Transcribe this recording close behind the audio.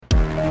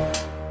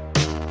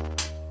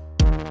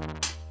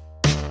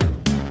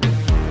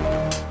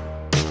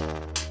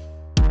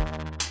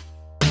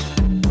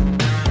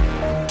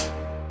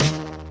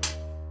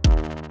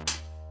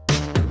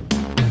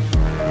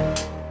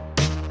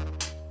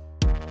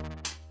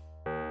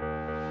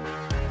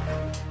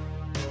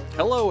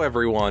Hello,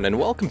 everyone, and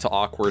welcome to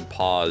Awkward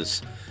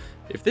Pause.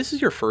 If this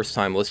is your first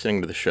time listening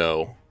to the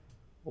show,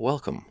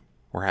 welcome.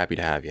 We're happy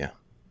to have you.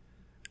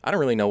 I don't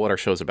really know what our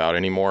show's about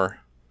anymore,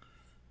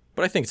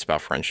 but I think it's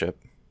about friendship.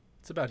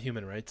 It's about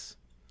human rights.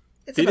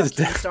 It's about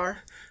Keemstar.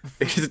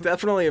 It is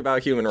definitely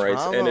about human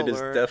rights, and it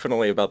is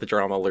definitely about the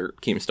drama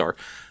alert, Keemstar.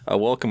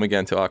 Welcome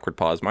again to Awkward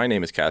Pause. My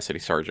name is Cassidy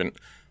Sargent.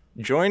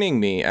 Joining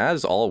me,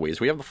 as always,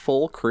 we have the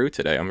full crew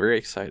today. I'm very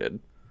excited.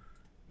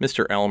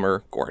 Mr.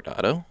 Elmer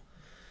Guardado.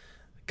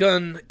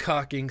 Gun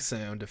cocking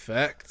sound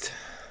effect.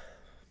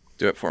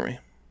 Do it for me.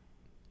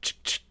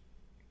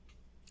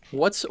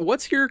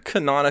 What's your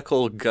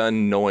canonical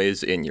gun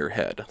noise in your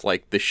head?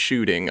 Like the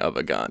shooting of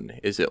a gun.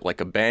 Is it like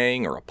a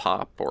bang or a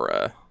pop or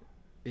a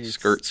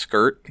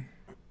skirt?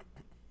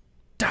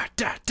 Da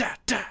da da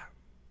da.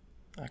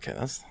 Okay,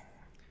 that's...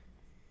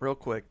 Real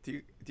quick,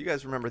 do you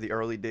guys remember the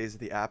early days of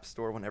the App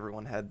Store when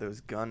everyone had those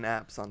gun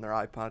apps on their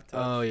iPod Touch?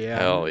 Oh, yeah.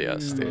 Hell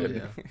yes, dude.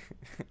 Yeah.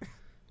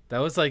 That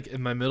was like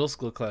in my middle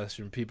school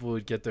classroom. People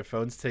would get their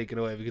phones taken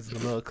away because in the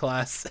middle of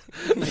class,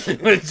 they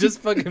would just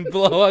fucking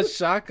blow a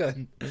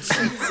shotgun.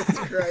 Jesus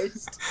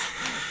Christ.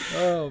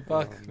 Oh,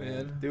 fuck,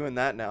 man. Doing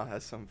that now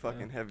has some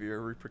fucking heavier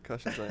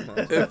repercussions, I know.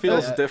 It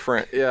feels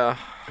different, yeah.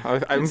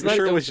 I'm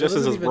sure it was just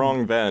as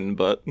wrong then,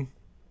 but...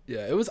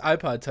 Yeah, it was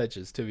iPod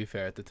Touches, to be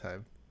fair, at the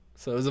time.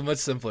 So it was a much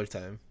simpler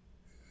time.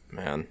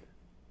 Man,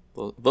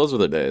 those were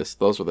the days.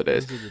 Those were the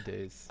days.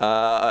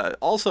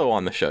 Also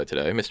on the show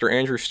today, Mr.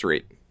 Andrew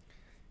Street.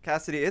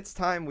 Cassidy, it's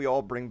time we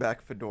all bring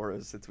back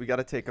fedoras. We got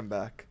to take them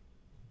back.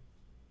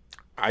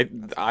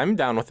 I'm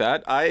down with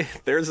that.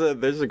 There's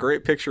a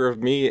great picture of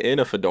me in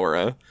a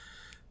fedora.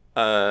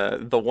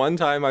 The one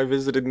time I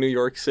visited New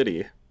York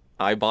City,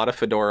 I bought a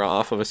fedora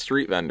off of a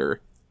street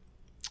vendor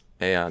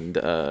and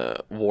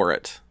wore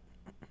it.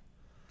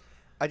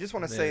 I just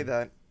want to say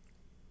that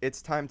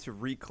it's time to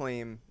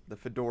reclaim the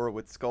fedora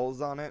with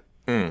skulls on it.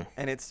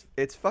 And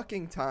it's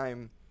fucking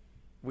time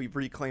we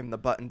reclaim the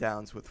button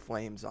downs with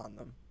flames on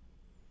them.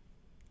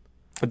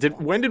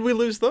 When did we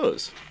lose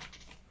those?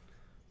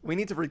 We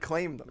need to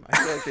reclaim them. I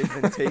feel like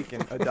they've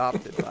been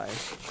adopted by...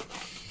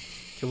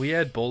 Can we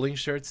add bowling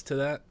shirts to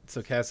that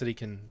so Cassidy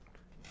can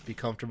be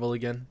comfortable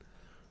again?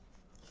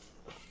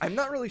 I'm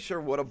not really sure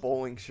what a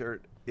bowling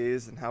shirt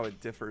is and how it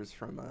differs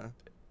from a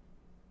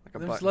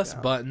There's less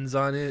buttons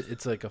on it.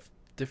 It's like a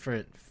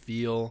different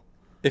feel.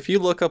 If you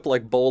look up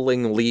like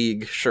bowling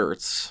league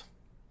shirts,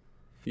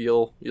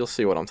 you'll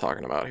see what I'm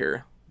talking about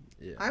here.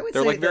 Yeah.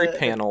 They're like very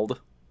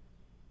paneled.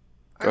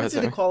 I would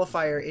say the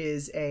qualifier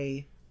is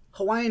a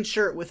Hawaiian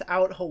shirt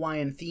without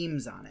Hawaiian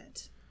themes on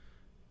it.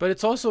 But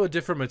it's also a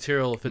different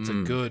material if it's a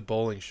good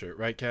bowling shirt,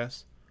 right,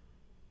 Cass?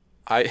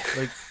 I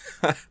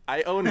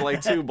own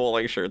like 2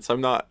 bowling shirts.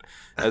 I'm not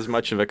as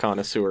much of a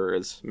connoisseur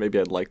as maybe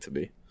I'd like to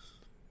be.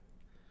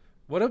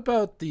 What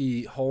about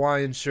the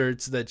Hawaiian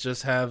shirts that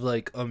just have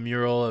like a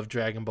mural of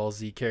Dragon Ball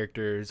Z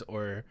characters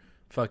or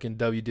fucking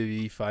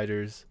WWE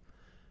fighters?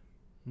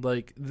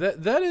 Like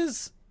that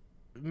is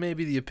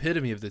maybe the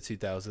epitome of the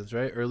 2000s,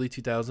 right? Early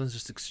 2000s,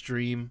 just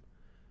extreme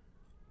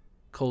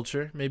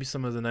culture. Maybe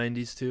some of the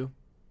 90s too.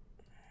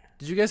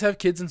 Did you guys have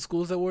kids in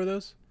schools that wore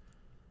those?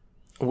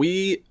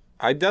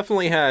 I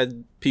definitely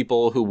had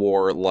people who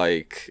wore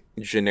like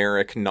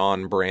generic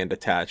non-brand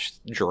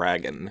attached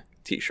Dragon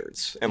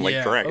t-shirts and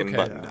like Dragon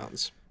button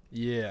downs.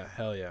 Yeah,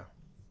 hell yeah.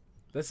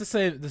 That's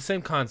the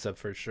same concept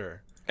for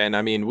sure. And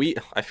I mean,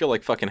 I feel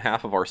like fucking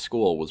half of our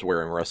school was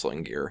wearing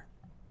wrestling gear.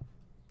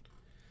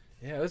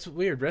 Yeah, that's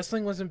weird.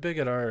 Wrestling wasn't big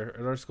at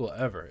our school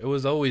ever. It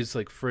was always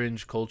like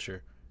fringe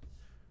culture.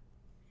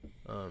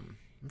 I'm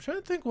trying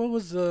to think what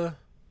was the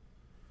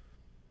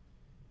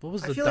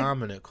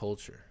dominant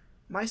culture.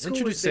 My school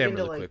Introduce was big Sam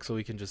into really quick so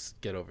we can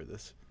just get over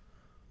this.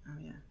 Oh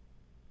yeah.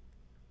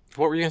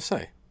 What were you gonna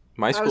say?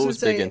 My school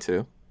was big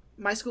into.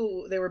 My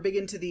school, they were big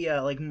into the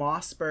like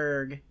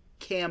Mossberg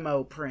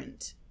camo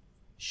print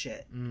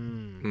shit.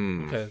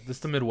 Okay, this is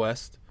the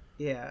Midwest.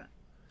 Yeah.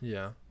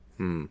 Yeah.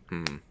 I'm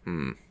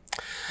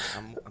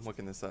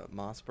looking this up.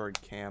 Mossberg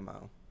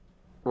camo.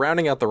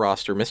 Rounding out the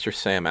roster, Mr.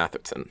 Sam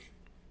Atherton.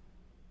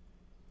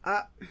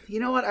 You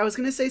know what? I was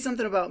gonna say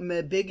something about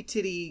my big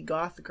titty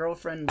goth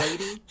girlfriend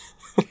lady,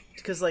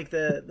 because like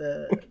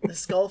the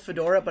skull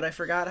fedora, but I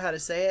forgot how to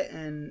say it,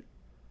 and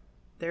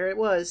there it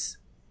was.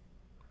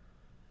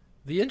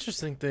 The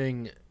interesting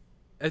thing,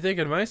 I think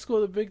in my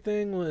school, the big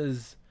thing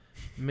was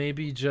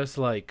maybe just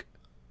like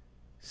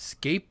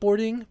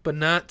skateboarding, but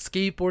not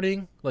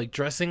skateboarding, like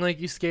dressing like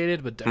you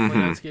skated, but definitely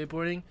not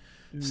skateboarding.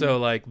 So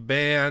like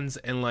bands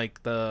and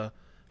like the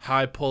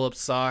high pull-up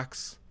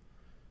socks,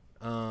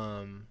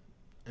 and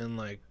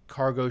like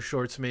cargo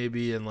shorts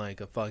maybe, and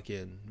like a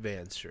fucking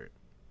Vans shirt.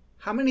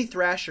 How many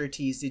Thrasher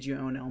tees did you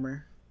own,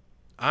 Elmer?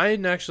 I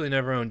actually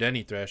never owned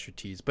any Thrasher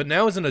tees, but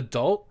now as an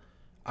adult,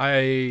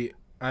 I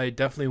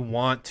definitely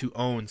want to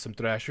own some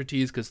Thrasher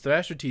tees because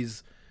Thrasher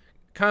tees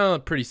kind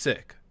of pretty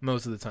sick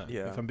most of the time.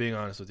 Yeah. If I'm being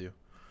honest with you.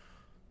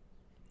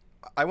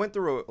 I went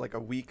through a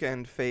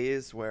weekend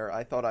phase where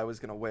I thought I was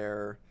gonna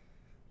wear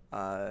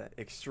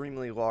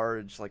extremely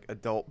large like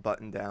adult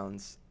button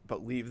downs,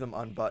 but leave them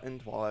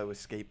unbuttoned while I was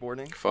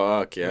skateboarding.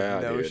 Fuck yeah,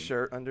 with no dude.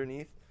 shirt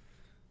underneath.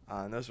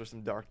 And those were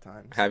some dark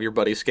times. Have your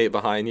buddy skate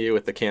behind you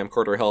with the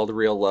camcorder held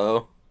real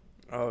low.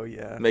 Oh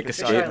yeah. Make Get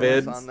a skate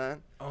vid. on that.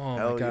 Oh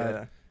Hell my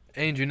god.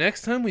 yeah. Andrew,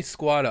 next time we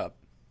squat up,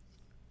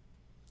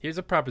 here's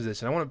a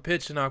proposition. I want to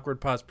pitch an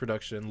Awkward Pause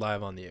production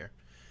live on the air.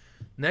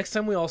 Next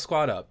time we all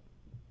squat up,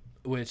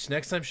 which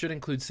next time should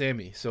include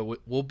Sammy, so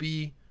we'll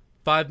be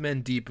 5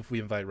 men deep if we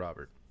invite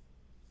Robert.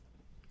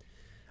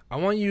 I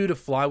want you to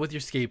fly with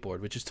your skateboard,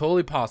 which is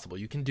totally possible.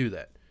 You can do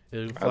that.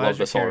 I love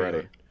this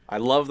already. I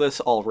love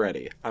this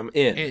already. I'm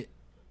in.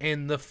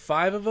 And the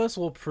 5 of us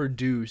will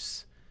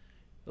produce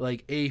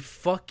like a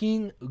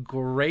fucking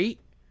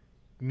great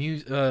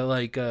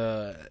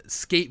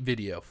skate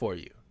video for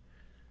you.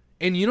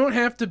 And you don't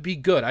have to be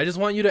good. I just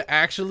want you to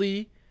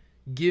actually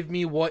give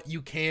me what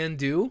you can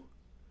do.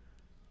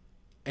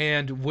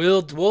 And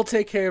we'll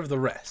take care of the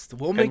rest.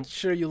 We'll make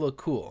sure you look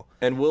cool.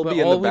 And we'll be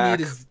in the back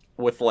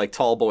with like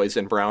tall boys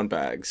in brown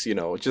bags,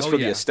 just for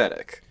the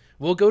aesthetic.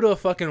 We'll go to a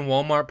fucking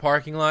Walmart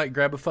parking lot,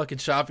 grab a fucking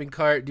shopping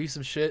cart, do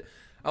some shit.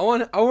 I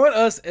want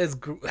us as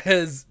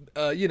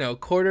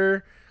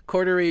quarter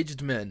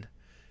aged men,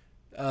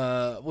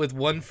 with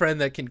one friend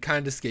that can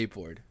kind of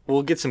skateboard.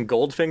 We'll get some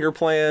Goldfinger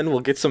playing.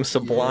 We'll get some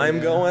Sublime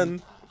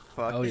going.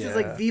 Fuck. This is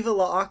like Viva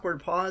la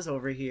Awkward Pause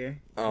over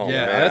here. Oh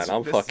man,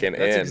 I'm fucking in.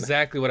 That's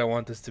exactly what I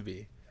want this to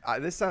be.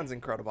 This sounds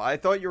incredible. I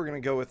thought you were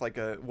gonna go with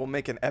we'll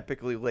make an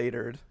epically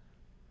latered,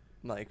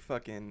 like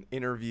fucking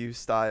interview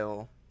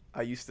style.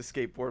 I used to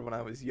skateboard when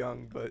I was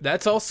young, but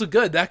that's also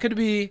good. That could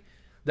be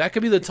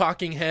the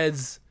Talking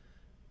Heads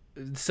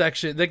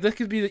section. Like that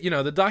could be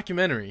the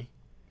documentary.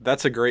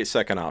 That's a great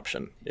second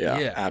option.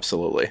 Yeah,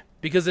 absolutely.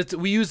 Because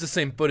we use the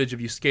same footage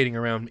of you skating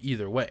around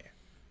either way.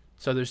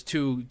 So there's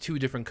two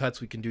different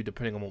cuts we can do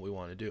depending on what we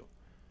want to do.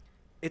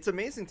 It's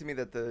amazing to me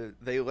that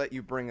they let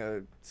you bring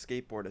a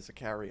skateboard as a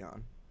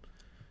carry-on.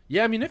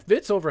 Yeah, I mean, if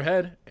it's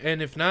overhead,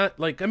 and if not,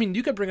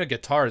 you could bring a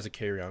guitar as a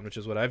carry-on, which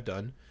is what I've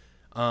done.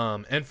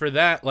 And for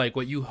that,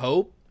 what you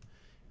hope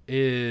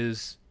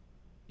is,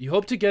 you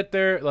hope to get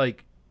there,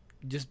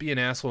 just be an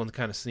asshole and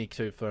kind of sneak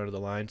to the front of the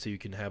line so you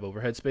can have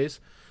overhead space.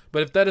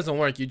 But if that doesn't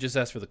work, you just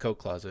ask for the coat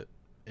closet,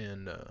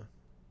 and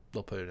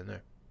they'll put it in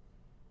there.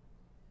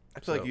 I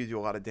feel like you do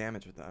a lot of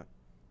damage with that.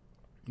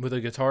 With a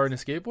guitar and a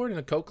skateboard in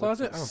a coat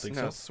closet? I don't think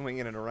so.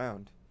 Swinging it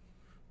around.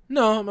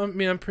 No,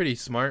 I'm pretty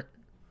smart.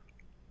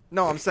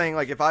 No, I'm saying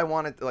if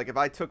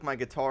I took my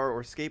guitar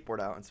or skateboard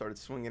out and started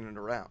swinging it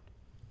around.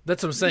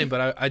 That's what I'm saying,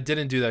 but I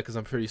didn't do that because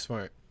I'm pretty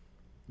smart.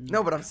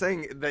 No, but I'm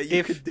saying that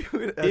you could do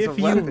it as a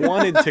weapon. If you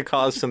wanted to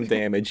cause some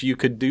damage, you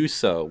could do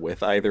so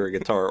with either a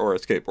guitar or a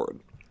skateboard.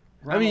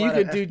 I mean, you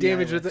could do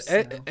damage with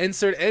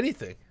insert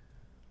anything.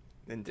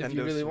 Nintendo if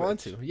you really Switch. want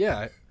to.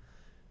 Yeah.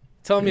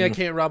 Tell me I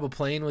can't rob a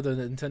plane with a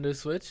Nintendo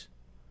Switch?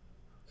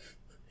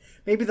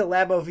 Maybe the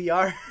Labo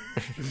VR.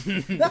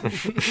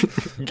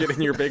 Get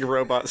in your big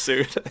robot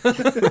suit.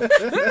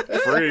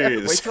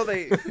 Freeze.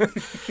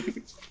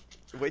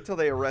 Wait till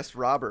they arrest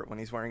Robert when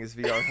he's wearing his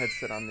VR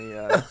headset on the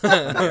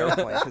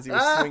airplane because he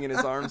was swinging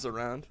his arms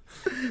around.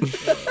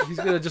 He's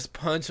gonna just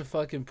punch a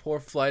fucking poor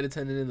flight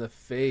attendant in the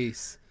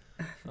face.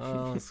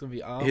 Oh, it's gonna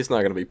be awful. He's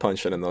not gonna be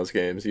punching in those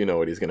games. You know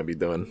what he's gonna be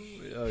doing.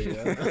 Oh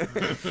yeah.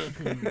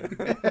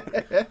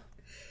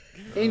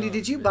 Andy,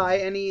 did you buy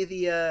any of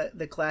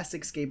the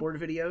classic skateboard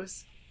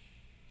videos?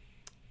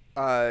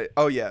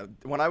 Oh yeah.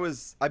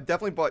 I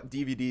definitely bought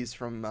DVDs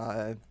from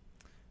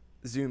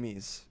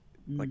Zoomies,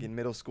 in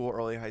middle school,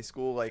 early high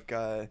school,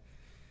 whatever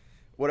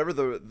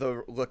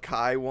the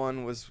Lakai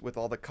one was with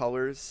all the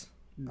colors.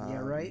 Yeah,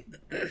 right.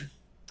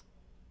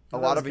 A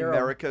lot of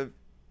America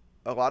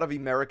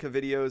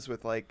videos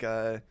with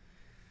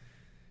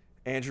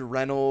Andrew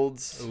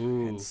Reynolds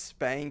and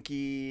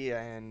Spanky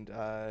and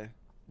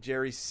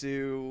Jerry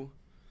Sue.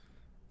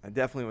 I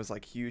definitely was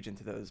huge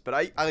into those, but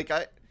I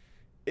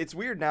it's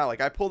weird now.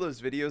 I pull those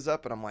videos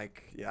up and I'm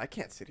like, yeah, I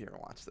can't sit here and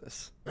watch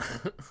this.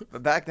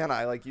 But back then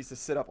I used to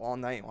sit up all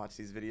night and watch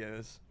these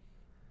videos.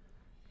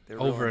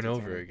 Over and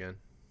over again.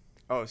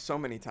 Oh, so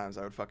many times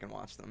I would fucking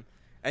watch them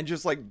and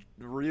just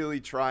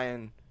really try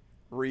and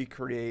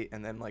recreate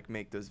and then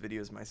make those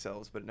videos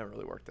myself, but it never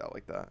really worked out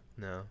like that.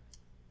 No.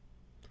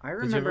 I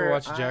remember. Did you ever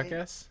watch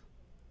Jackass?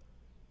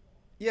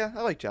 Yeah,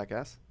 I like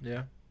Jackass.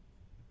 Yeah.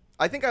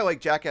 I think I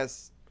like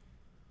Jackass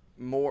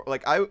more.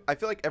 I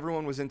feel like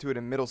everyone was into it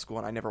in middle school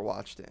and I never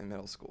watched it in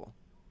middle school.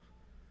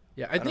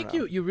 Yeah, I think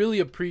you really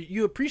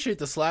appreciate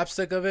the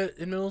slapstick of it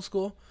in middle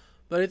school,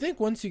 but I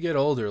think once you get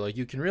older,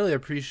 you can really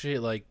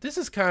appreciate this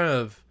is kind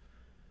of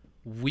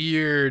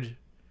weird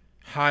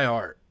high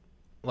art,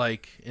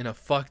 in a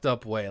fucked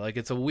up way.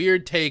 It's a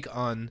weird take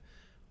on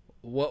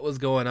what was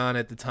going on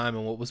at the time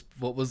and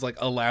what was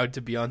allowed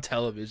to be on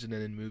television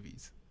and in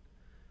movies.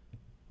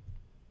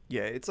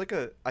 Yeah, it's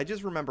I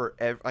just remember,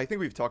 I think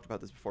we've talked about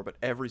this before, but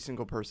every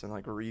single person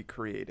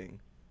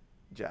recreating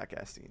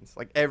Jackass scenes.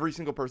 Every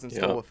single person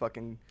stole a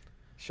fucking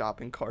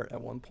shopping cart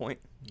at one point.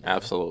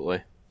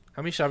 Absolutely.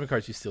 How many shopping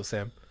carts you steal,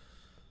 Sam?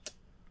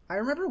 I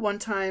remember one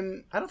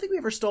time, I don't think we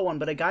ever stole one,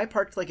 but a guy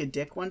parked like a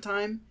dick one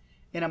time,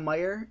 in a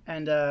Meijer,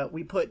 and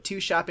we put 2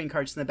 shopping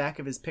carts in the back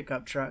of his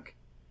pickup truck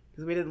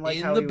because we didn't like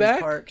In how the he back?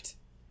 was parked.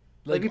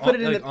 Like we put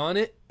it in the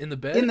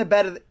bed. in the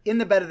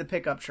bed of the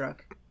pickup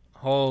truck.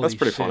 Holy That's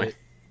pretty shit. funny.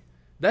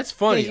 That's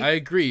funny. Yeah, I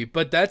agree,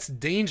 but that's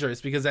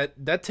dangerous because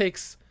that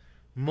takes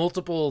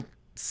multiple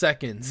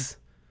seconds.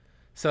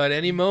 So at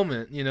any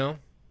moment, you know.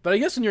 But I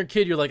guess when you're a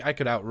kid, you're like, I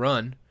could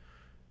outrun.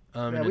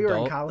 Yeah, an we were in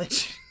adult.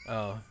 college.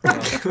 Oh.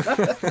 Well.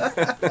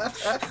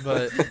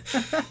 But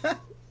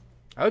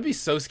I would be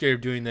so scared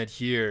of doing that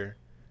here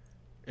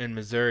in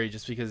Missouri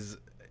just because,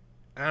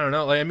 I don't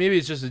know, like maybe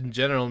it's just in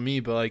general me,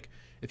 but like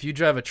if you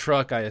drive a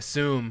truck, I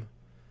assume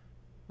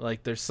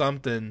like there's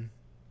something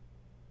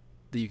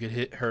that you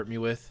could hurt me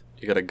with.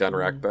 You got a gun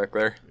rack back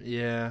there.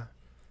 Yeah.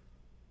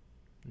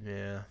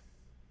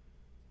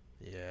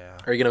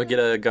 Are you gonna get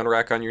a gun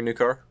rack on your new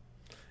car?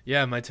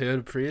 Yeah, my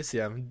Toyota Prius.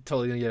 Yeah, I'm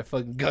totally gonna get a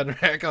fucking gun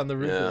rack on the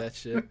roof of that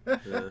shit.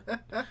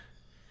 Yeah.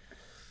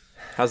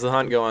 How's the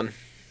hunt going?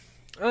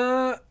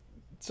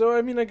 So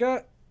I mean,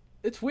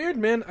 it's weird,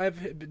 man.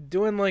 I've been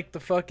doing like the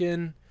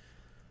fucking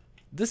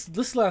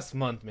this last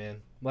month,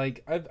 man.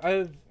 Like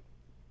I've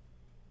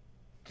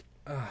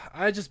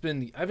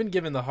been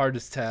given the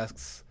hardest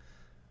tasks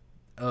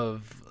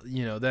of,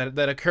 you know,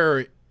 that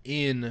occur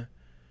in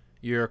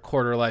your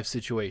quarter life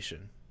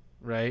situation,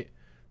 right?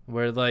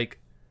 Where like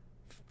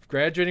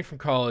graduating from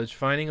college,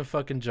 finding a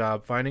fucking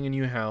job, finding a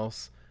new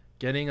house,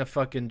 getting a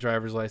fucking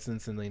driver's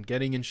license, and then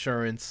getting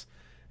insurance,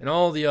 and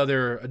all the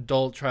other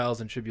adult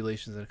trials and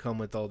tribulations that come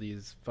with all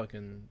these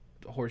fucking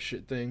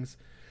horseshit things.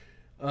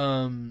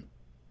 And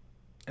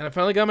I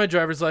finally got my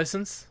driver's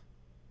license.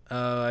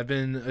 I've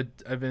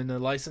been a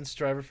licensed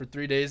driver for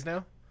 3 days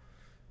now.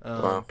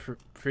 Wow.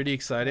 Pretty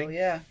exciting. Oh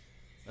yeah.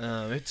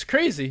 It's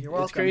crazy. You're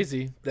welcome. It's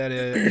crazy that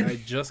I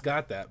just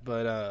got that,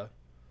 but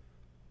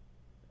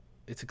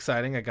it's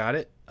exciting. I got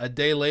it. A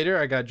day later,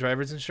 I got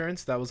driver's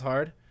insurance. That was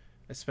hard.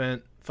 I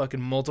spent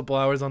fucking multiple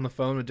hours on the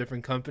phone with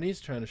different companies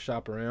trying to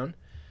shop around.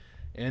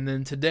 And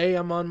then today,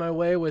 I'm on my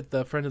way with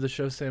a friend of the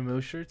show, Sam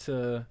Mosher,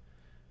 to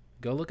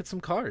go look at some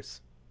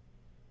cars.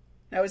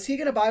 Now, is he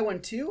going to buy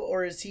one too,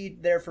 or is he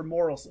there for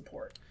moral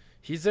support?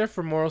 He's there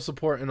for moral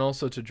support and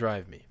also to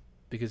drive me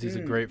because he's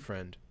a great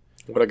friend.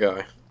 What a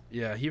guy.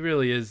 Yeah, he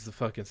really is the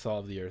fucking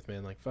salt of the earth,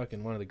 man. Like,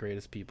 fucking one of the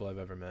greatest people I've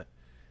ever met.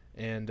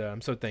 And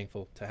I'm so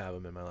thankful to have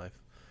him in my life.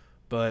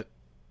 But,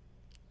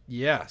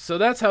 yeah, so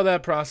that's how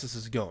that process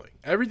is going.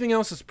 Everything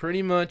else is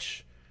pretty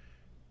much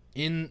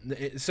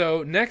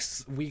so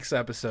next week's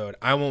episode,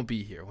 I won't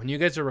be here. When you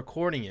guys are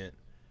recording it,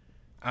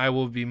 I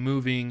will be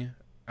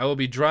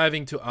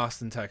driving to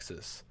Austin,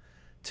 Texas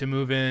to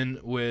move in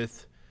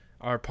with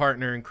our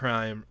partner in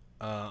crime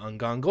on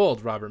Gone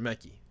Gold, Robert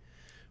Mecki,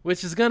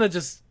 which is going to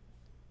it's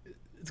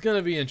going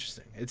to be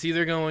interesting. It's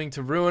either going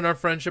to ruin our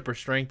friendship or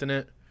strengthen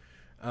it.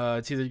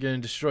 It's either going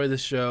to destroy the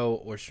show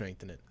or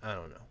strengthen it. I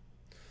don't know.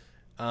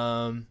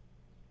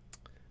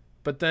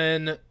 But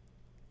then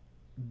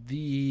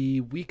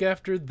the week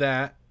after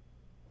that,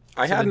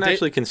 I hadn't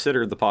actually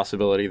considered the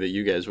possibility that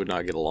you guys would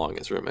not get along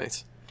as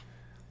roommates.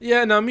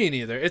 Yeah, no, me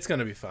neither. It's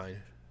gonna be fine.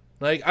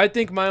 Like, I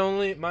think my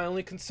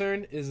only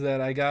concern is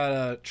that I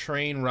gotta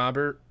train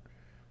Robert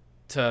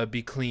to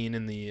be clean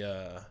in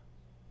the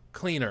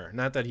cleaner.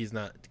 Not that he's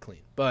not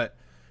clean, but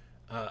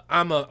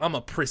I'm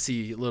a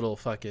prissy little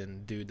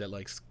fucking dude that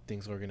likes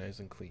things organized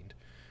and cleaned.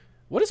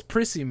 What does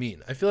prissy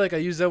mean? I feel like I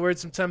use that word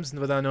sometimes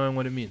without knowing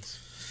what it means.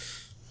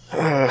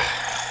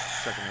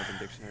 Checking Urban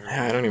Dictionary.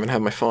 I don't even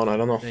have my phone. I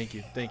don't know. Thank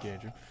you,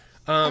 Andrew.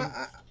 I'm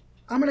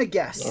going to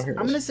guess. I'm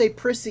going to say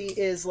prissy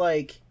is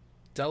like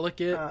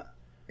Delicate.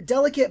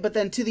 delicate, but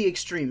then to the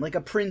extreme, like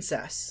a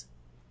princess.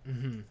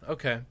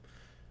 Okay.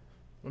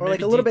 Well, Or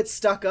like a little bit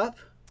stuck up.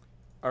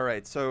 All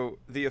right, so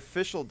the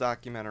official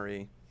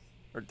definition,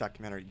 the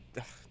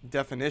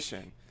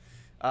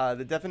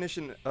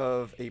definition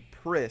of a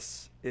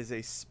priss is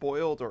a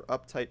spoiled or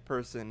uptight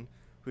person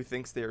who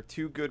thinks they are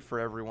too good for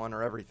everyone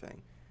or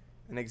everything.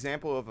 An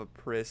example of a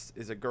priss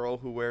is a girl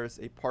who wears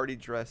a party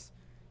dress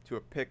to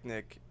a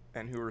picnic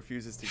and who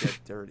refuses to get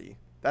dirty.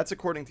 That's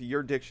according to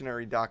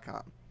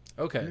yourdictionary.com.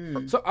 Okay.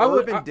 Mm. So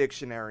Urban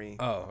Dictionary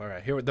Oh, all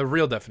right. Here, the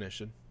real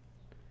definition.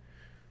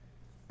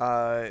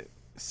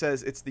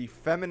 says it's the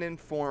feminine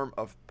form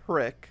of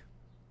prick,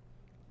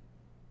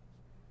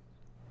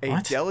 a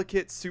What?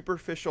 delicate,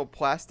 superficial,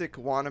 plastic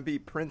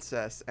wannabe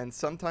princess, and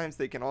sometimes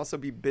they can also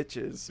be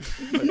bitches,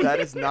 but that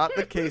is not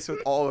the case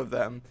with all of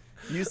them.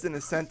 Used in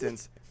a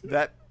sentence,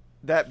 that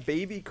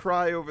baby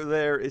cry over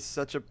there is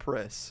such a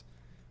priss.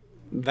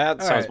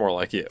 That All sounds right. more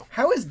like you.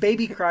 How is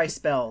baby cry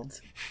spelled?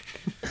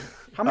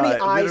 How many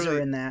eyes are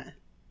literally- in that?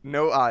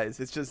 No eyes.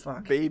 It's just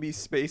Fuck. baby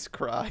space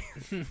cry.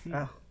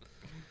 Oh.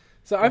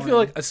 So I feel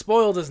like a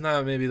spoiled is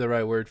not maybe the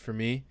right word for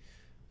me,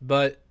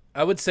 but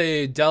I would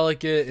say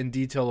delicate and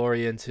detail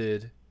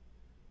oriented,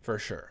 for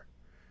sure.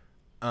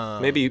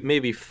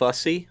 Maybe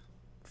fussy.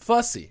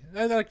 Fussy.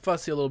 I like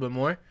fussy a little bit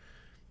more,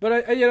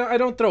 but I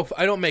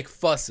don't make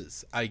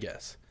fusses. I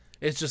guess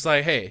it's just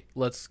like, hey,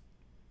 let's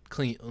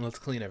clean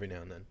every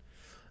now and then.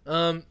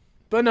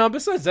 But no,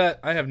 besides that,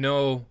 I have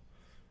no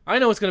I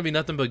know it's gonna be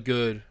nothing but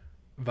good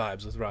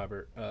vibes with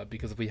Robert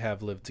because we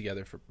have lived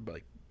together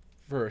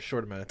for a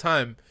short amount of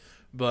time,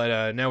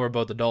 but now we're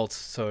both adults,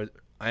 so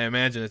I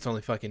imagine it's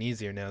only fucking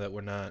easier now that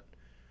we're not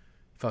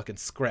fucking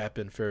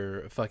scrapping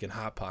for a fucking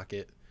hot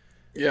pocket.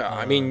 Yeah,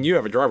 I mean, you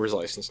have a driver's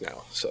license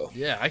now, so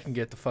yeah, I can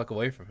get the fuck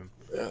away from him.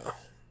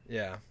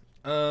 Yeah.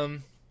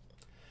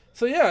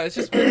 So yeah,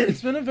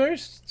 it's been a very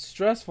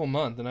stressful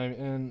month,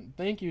 and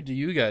thank you to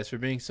you guys for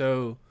being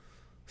so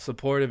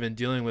supportive and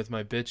dealing with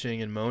my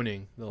bitching and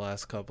moaning the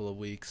last couple of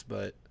weeks,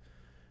 but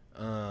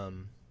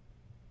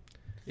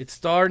it's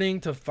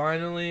starting to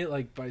finally,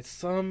 like, by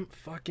some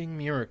fucking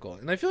miracle.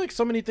 And I feel like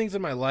so many things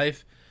in my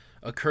life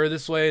occur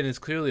this way, and it's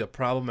clearly a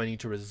problem I need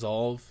to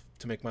resolve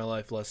to make my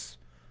life less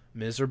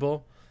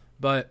miserable.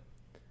 But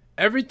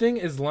everything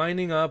is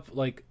lining up,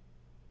 like,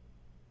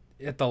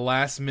 at the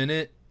last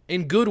minute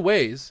in good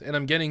ways, and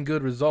I'm getting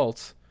good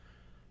results.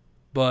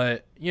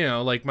 But, you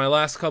know, like, my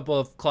last couple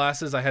of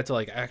classes, I had to,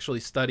 like, actually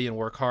study and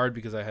work hard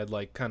because I had,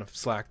 like, kind of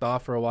slacked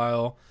off for a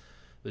while.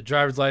 The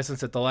driver's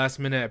license at the last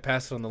minute, I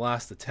passed it on the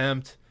last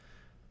attempt.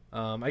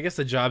 I guess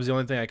the job's the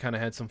only thing I kind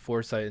of had some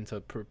foresight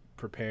into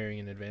preparing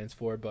in advance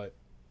for, but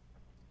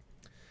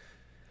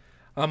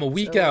I'm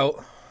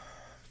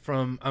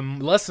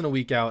less than a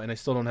week out, and I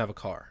still don't have a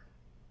car.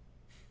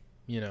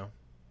 You know?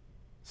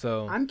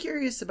 So I'm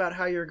curious about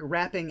how you're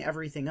wrapping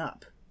everything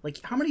up.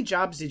 Like, how many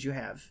jobs did you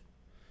have?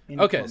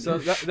 Okay, so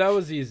that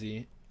was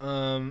easy.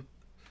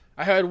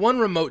 I had one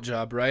remote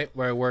job, right,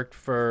 where I worked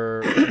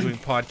for doing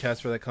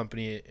podcasts for that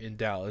company in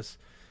Dallas.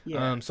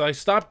 Yeah. So I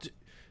stopped.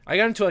 I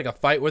got into like a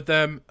fight with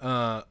them.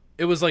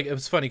 It was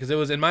funny because it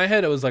was in my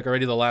head. It was like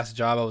already the last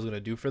job I was gonna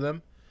do for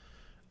them.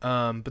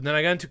 But then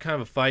I got into kind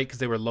of a fight because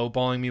they were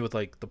lowballing me with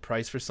like the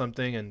price for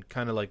something and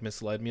kind of like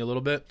misled me a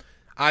little bit.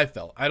 I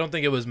don't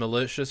think it was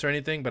malicious or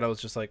anything, but I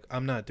was just like,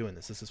 I'm not doing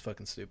this. This is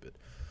fucking stupid.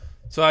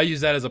 So I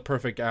used that as a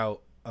perfect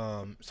out.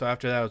 So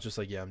after that, I was just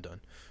like, yeah, I'm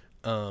done.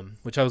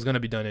 Which I was gonna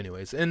be done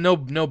anyways, and no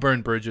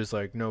burned bridges,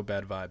 like no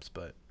bad vibes.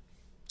 But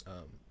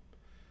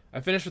I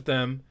finished with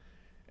them,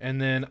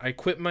 and then I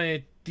quit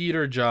my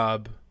theater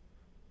job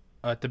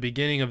at the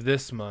beginning of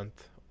this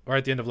month, or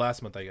at the end of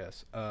last month, I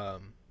guess.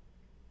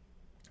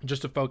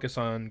 Just to focus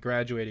on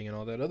graduating and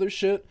all that other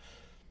shit.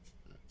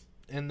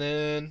 And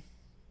then,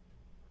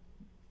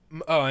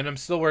 and I'm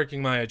still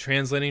working my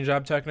translating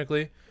job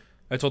technically.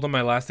 I told them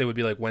my last day would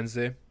be like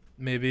Wednesday,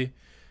 maybe.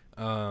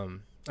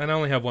 And I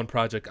only have one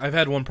project. I've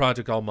had one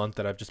project all month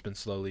that I've just been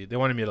slowly. They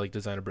wanted me to like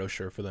design a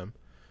brochure for them,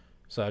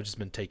 so I've just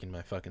been taking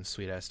my fucking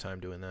sweet ass time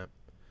doing that.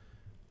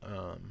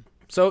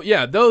 So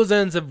yeah, those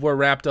ends were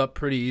wrapped up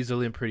pretty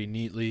easily and pretty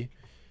neatly.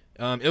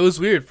 It was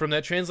weird. From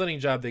that translating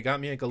job, they got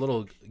me like a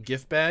little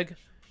gift bag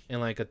and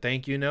like a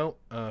thank you note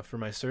for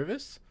my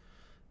service,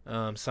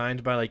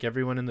 signed by like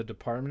everyone in the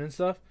department and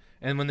stuff.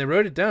 And when they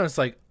wrote it down, it's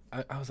like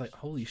I was like,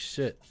 holy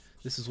shit,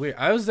 this is weird.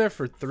 I was there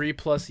for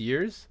 3+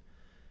 years,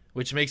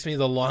 which makes me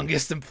the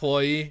longest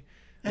employee,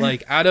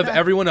 like out of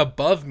everyone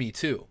above me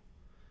too.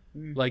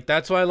 Like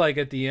that's why, like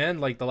at the end,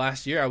 like the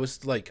last year, I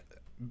was like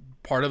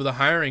part of the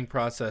hiring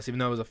process, even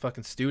though I was a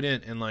fucking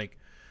student, and like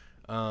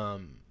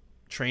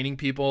training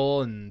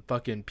people, and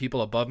fucking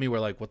people above me were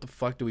like, what the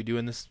fuck do we do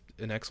in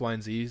X, Y,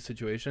 and Z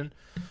situation?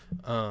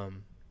 So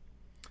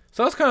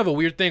that was kind of a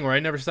weird thing where I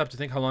never stopped to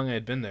think how long I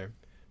had been there.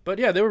 But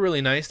yeah, they were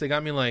really nice. They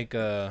got me like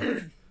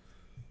they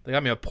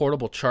got me a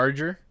portable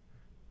charger,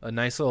 a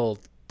nice little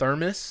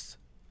thermos,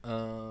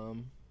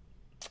 some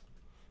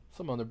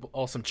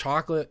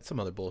chocolate, some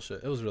other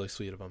bullshit. It was really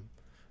sweet of them.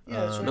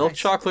 Yeah, milk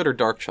chocolate or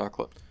dark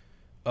chocolate?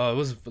 It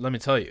was. Let me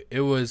tell you,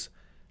 it was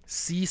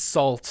sea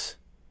salt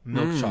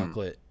milk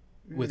chocolate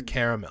with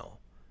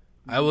caramel.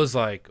 I was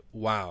like,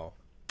 wow.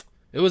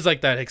 It was like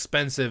that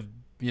expensive,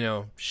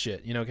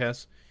 shit. You know,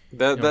 Cass?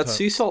 That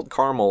sea salt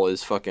caramel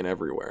is fucking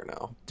everywhere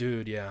now.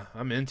 Dude, yeah.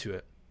 I'm into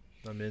it.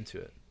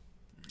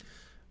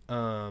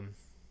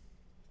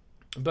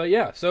 But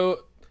yeah,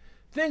 so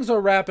things are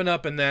wrapping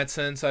up in that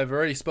sense. I've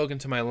already spoken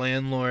to my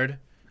landlord.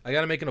 I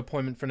got to make an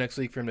appointment for next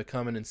week for him to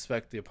come and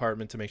inspect the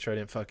apartment to make sure I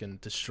didn't fucking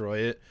destroy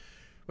it,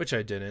 which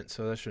I didn't,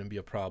 so that shouldn't be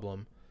a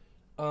problem.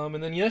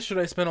 And then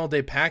yesterday I spent all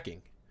day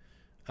packing.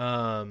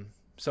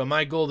 So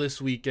my goal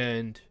this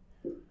weekend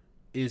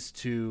is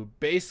to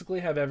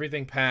basically have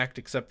everything packed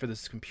except for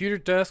this computer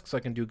desk so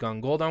I can do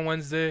Gone Gold on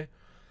Wednesday,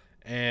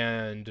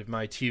 and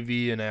my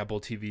TV and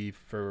Apple TV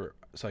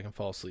so I can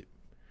fall asleep.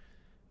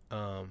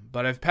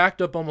 But I've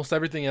packed up almost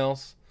everything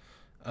else.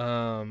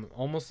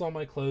 Almost all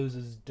my clothes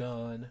is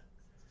done.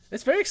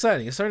 It's very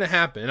exciting. It's starting to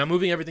happen. And I'm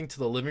moving everything to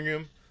the living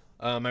room.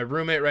 My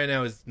roommate right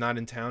now is not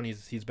in town.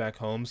 He's back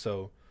home,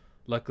 so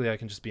luckily I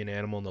can just be an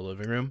animal in the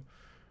living room.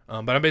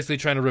 But I'm basically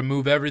trying to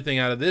remove everything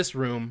out of this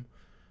room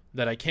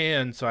that I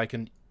can so I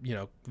can,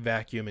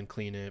 vacuum and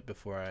clean it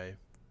before I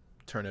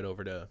turn it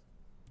over to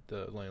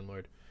the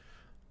landlord.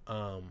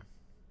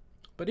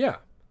 But yeah,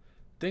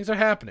 things are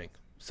happening.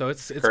 So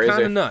it's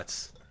kind of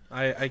nuts.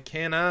 I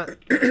cannot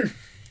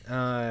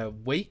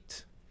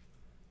wait,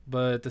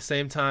 but at the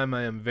same time,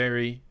 I am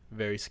very,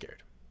 very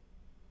scared.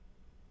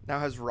 Now,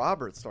 has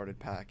Robert started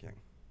packing?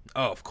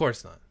 Oh, of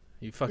course not.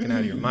 You fucking out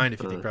of your mind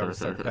if you think Robert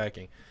started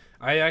packing.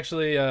 I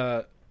actually,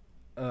 I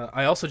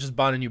also just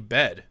bought a new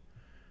bed.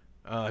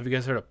 Have you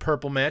guys heard of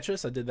Purple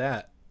Mattress? I did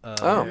that.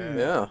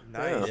 Yeah.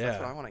 Nice. Yeah. That's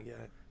what I want to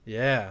get.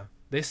 Yeah.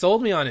 They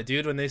sold me on it,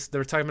 dude. When they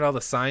were talking about all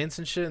the science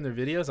and shit in their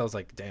videos, I was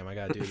like, damn, I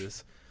gotta do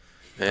this.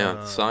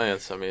 Yeah,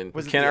 science. I mean,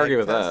 Was you it can't the argue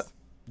egg with test? that.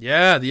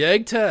 Yeah, the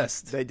egg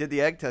test. They did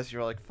the egg test. You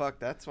were like, fuck,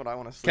 that's what I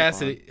want to sleep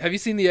Cassidy, have you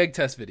seen the egg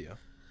test video?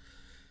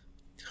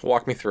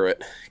 Walk me through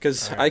it,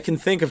 because I can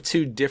think of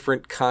 2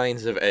 different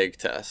kinds of egg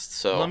tests.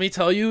 So Let me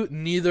tell you,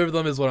 neither of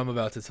them is what I'm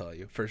about to tell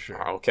you, for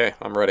sure. Okay,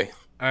 I'm ready.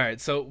 All right,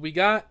 so we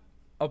got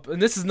up,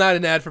 and this is not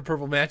an ad for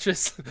Purple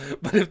Mattress,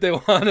 but if they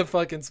want to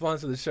fucking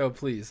sponsor the show,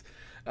 please.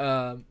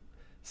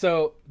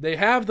 So they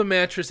have the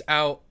mattress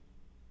out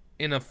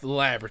in a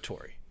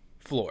laboratory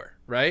floor,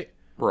 right?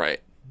 Right.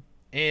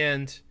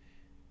 And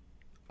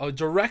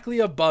directly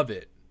above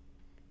it,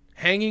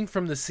 hanging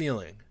from the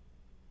ceiling,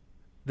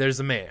 there's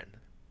a man.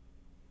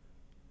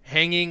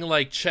 Hanging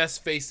like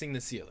chest facing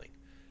the ceiling.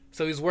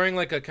 So he's wearing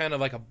like a kind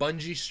of like a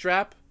bungee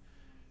strap,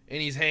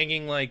 and he's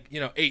hanging like,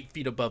 8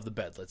 feet above the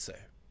bed, let's say.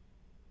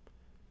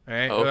 All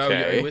right,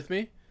 Okay. are you with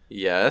me?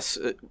 Yes.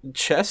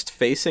 Chest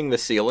facing the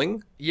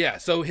ceiling. Yeah.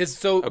 So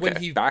when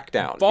he back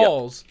down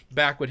falls,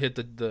 back would hit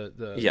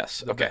the Yes.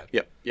 the Okay.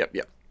 bed.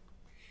 Yep.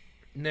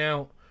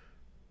 Now,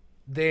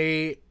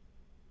 they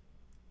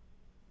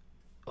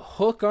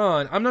hook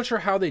on. I'm not sure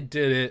how they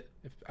did it,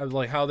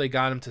 like how they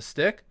got him to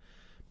stick,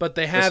 but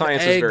they have the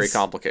science eggs. is very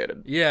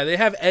complicated. Yeah, they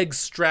have eggs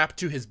strapped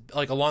to his,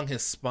 like along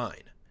his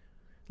spine,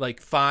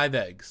 like 5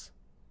 eggs.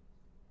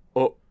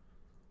 Oh.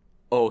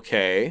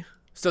 Okay.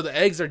 So the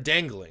eggs are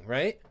dangling,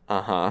 right?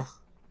 Uh-huh.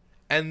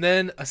 And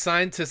then a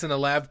scientist in a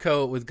lab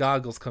coat with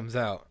goggles comes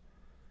out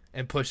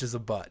and pushes a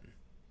button.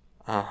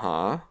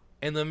 Uh-huh.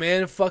 And the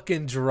man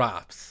fucking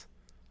drops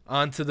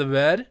onto the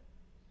bed,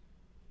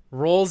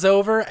 rolls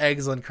over,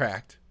 eggs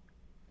uncracked.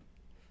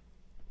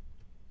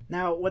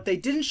 Now, what they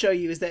didn't show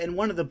you is that in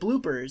one of the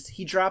bloopers,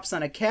 he drops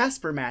on a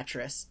Casper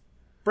mattress,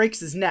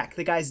 breaks his neck.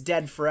 The guy's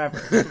dead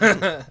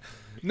forever.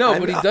 No,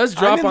 but he does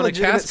drop I'm on a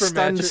legitimate Casper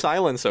stunned mattress.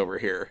 silence over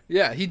here.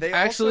 Yeah, he They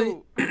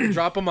actually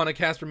drop him on a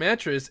Casper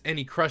mattress and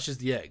he crushes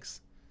the eggs.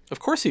 Of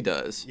course he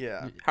does.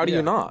 Yeah. How do Yeah.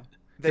 you not?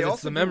 They 'Cause it's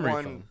also the memory do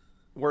one foam.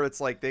 where it's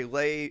like they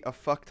lay a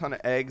fuck ton of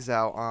eggs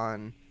out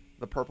on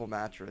the purple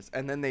mattress,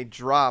 and then they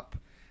drop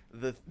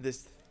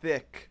this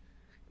thick,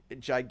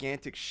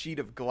 gigantic sheet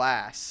of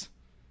glass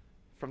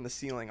from the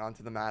ceiling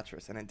onto the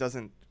mattress, and it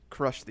doesn't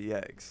crush the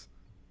eggs.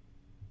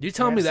 You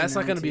telling me Yeah, I've that's seen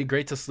not that going to one be too.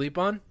 great to sleep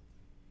on?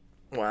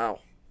 Wow.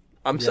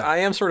 I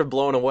am sort of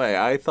blown away.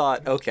 I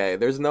thought, okay,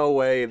 there's no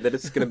way that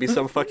it's going to be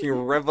some fucking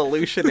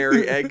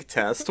revolutionary egg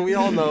test. We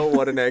all know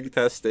what an egg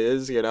test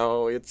is,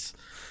 it's...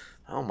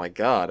 Oh my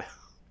god.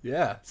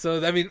 Yeah.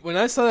 So, I mean, when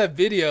I saw that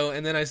video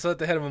and then I saw that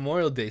they had a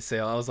Memorial Day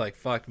sale, I was like,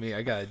 fuck me,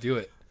 I got to do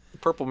it.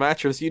 Purple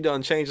mattress, you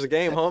done changed the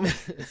game, homie.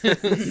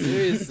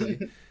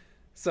 Seriously.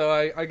 So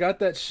I got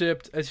that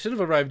shipped. It should have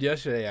arrived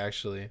yesterday,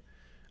 actually,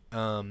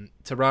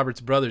 to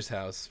Robert's brother's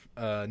house.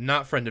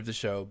 Not friend of the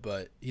show,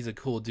 but he's a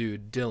cool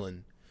dude,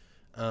 Dylan.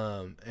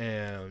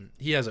 And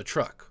he has a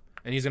truck,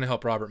 and he's going to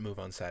help Robert move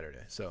on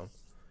Saturday. So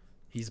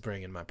he's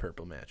bringing my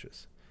purple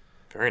mattress.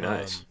 Very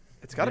nice.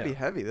 It's got to Yeah. be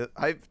heavy.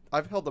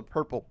 I've held a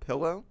purple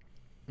pillow,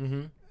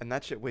 Mm-hmm. and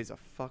that shit weighs a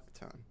fuck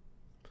ton.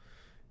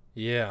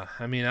 Yeah,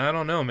 I mean, I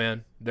don't know,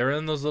 man. They're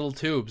in those little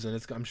tubes, and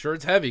I'm sure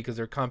it's heavy because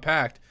they're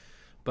compact.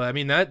 But I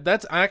mean,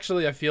 that's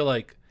actually, I feel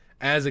like,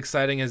 as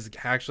exciting as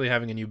actually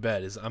having a new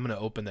bed is. I'm gonna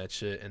open that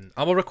shit and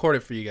I'm gonna record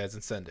it for you guys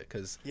and send it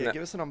because Yeah,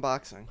 give us an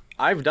unboxing.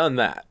 I've done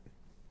that.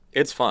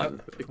 It's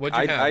fun. What'd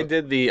you have? I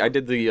did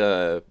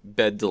the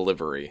bed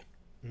delivery.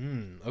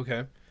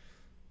 Okay.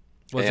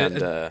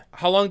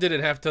 How long did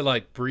it have to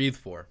like breathe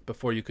for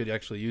before you could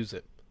actually use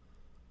it?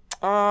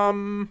 I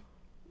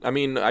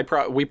mean,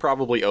 we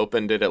probably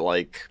opened it at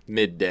like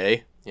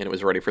midday and it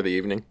was ready for the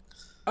evening.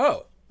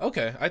 Oh,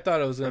 okay. I thought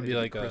it was gonna be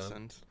like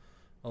Christened.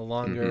 a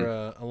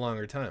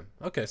longer time.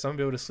 Okay, so I'm gonna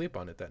be able to sleep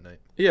on it that night.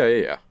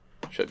 Yeah.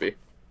 Should be.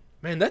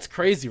 Man, that's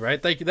crazy,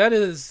 right? Like that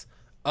is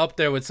up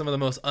there with some of the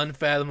most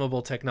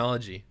unfathomable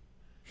technology.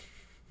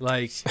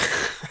 Like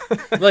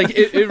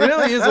it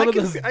really is one of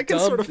those. I can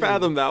dumb sort of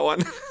fathom that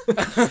one.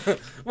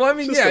 Well, I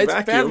mean, Just yeah, a it's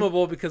vacuum.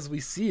 fathomable because we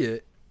see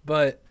it,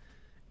 but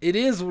it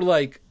is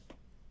like.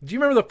 Do you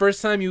remember the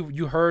first time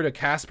you heard a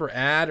Casper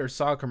ad or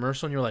saw a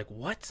commercial and you're like,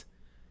 what?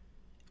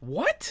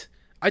 What?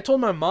 I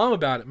told my mom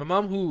about it. My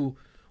mom, who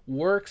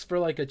works for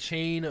like a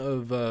chain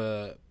of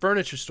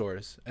furniture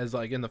stores as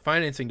like in the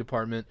financing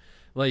department,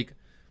 like,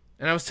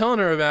 and I was telling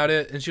her about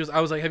it, and I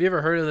was like, have you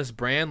ever heard of this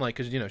brand? Like,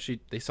 cause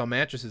they sell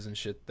mattresses and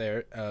shit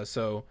there. And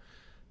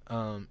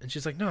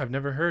she's like, no, I've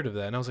never heard of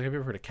that. And I was like, have you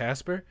ever heard of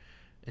Casper?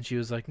 And she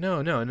was like, no.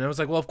 And I was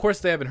like, well, of course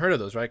they haven't heard of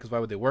those, right? Because why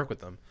would they work with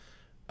them?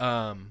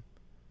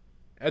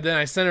 And then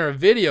I sent her a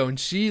video, and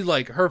she,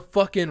 like, her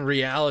fucking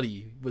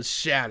reality was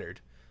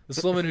shattered.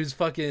 This woman who's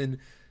fucking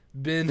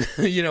been,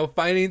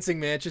 financing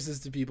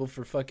mattresses to people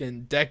for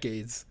fucking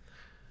decades,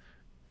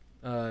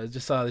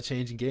 just saw the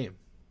changing game.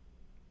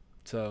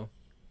 So,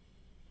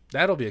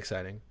 that'll be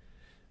exciting.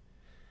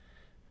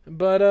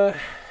 But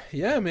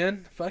yeah,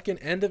 man, fucking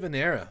end of an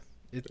era,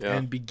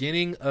 and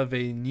beginning of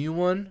a new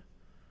one.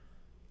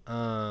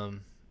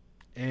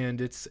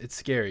 And it's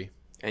scary.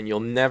 And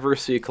you'll never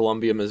see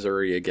Columbia,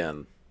 Missouri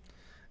again.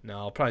 No,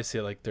 I'll probably see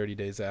it like 30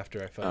 days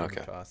after I fucking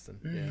get to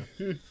Austin.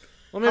 Yeah.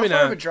 Well, maybe not. How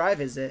far of a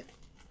drive is it?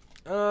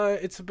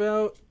 It's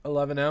about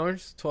 11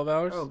 hours, 12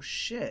 hours. Oh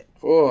shit.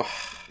 Oh.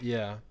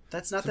 Yeah.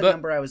 That's not the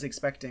number I was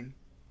expecting.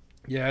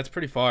 Yeah, it's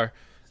pretty far.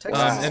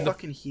 Texas is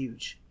fucking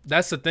huge.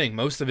 That's the thing.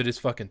 Most of it is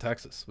fucking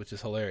Texas, which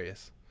is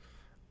hilarious.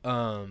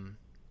 Because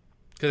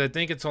I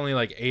think it's only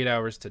like 8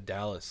 hours to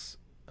Dallas.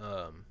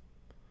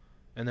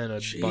 And then a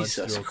bunch through Oklahoma.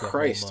 Jesus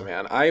Christ,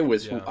 man! I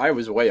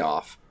was way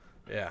off.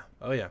 Yeah.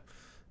 Oh yeah.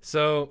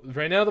 So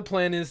right now the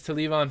plan is to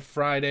leave on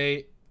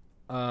Friday,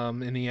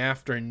 in the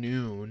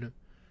afternoon,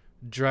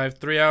 drive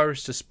 3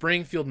 hours to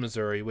Springfield,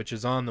 Missouri, which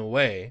is on the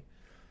way,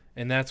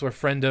 and that's where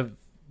friend of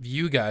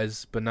you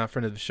guys, but not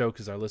friend of the show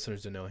because our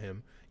listeners don't know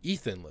him,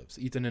 Ethan lives.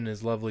 Ethan and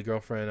his lovely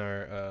girlfriend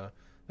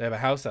they have a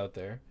house out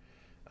there.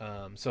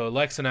 So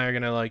Lex and I are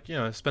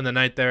gonna spend the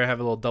night there, have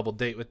a little double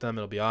date with them.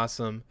 It'll be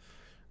awesome.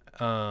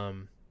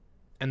 And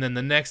then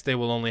the next day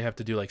we'll only have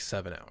to do like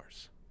 7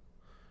 hours.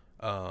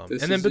 And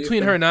then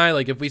between her and I,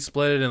 like if we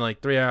split it in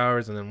like 3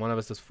 hours and then one of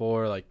us does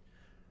 4, like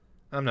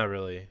I'm not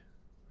really.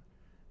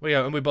 We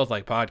both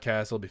like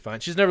podcasts. It'll be fine.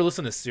 She's never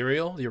listened to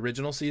Serial, the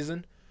original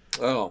season.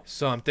 Oh.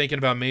 So I'm thinking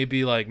about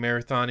maybe like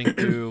marathoning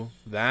through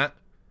that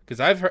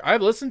because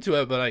I've listened to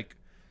it, but like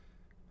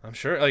I'm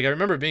sure like I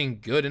remember being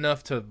good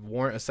enough to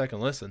warrant a second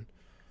listen.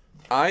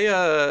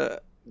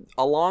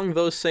 Along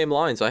those same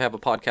lines, I have a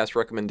podcast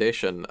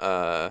recommendation.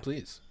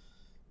 Please.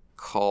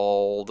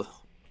 Called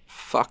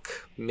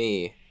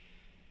Finding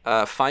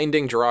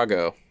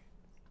Drago.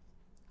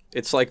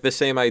 It's like the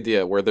same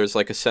idea where there's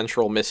like a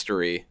central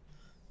mystery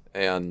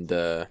and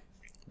the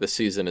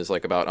season is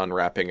like about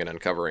unwrapping and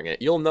uncovering it.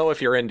 You'll know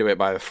if you're into it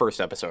by the first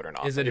episode or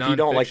not. Is it if you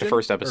don't like the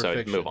first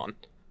episode, move on.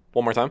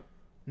 One more time.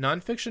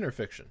 Non-fiction or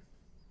fiction?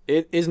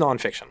 It is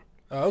non-fiction.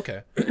 Oh,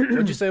 okay.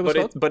 What'd you say it was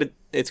called?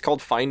 It's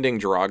called Finding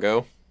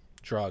Drago.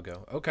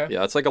 Drago. Okay.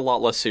 Yeah, it's like a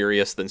lot less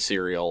serious than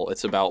Serial.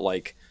 It's about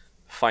like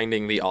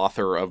finding the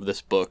author of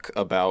this book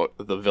about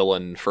the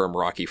villain from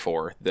Rocky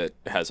IV that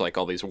has like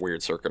all these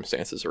weird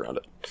circumstances around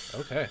it.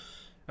 Okay.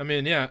 I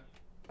mean, yeah.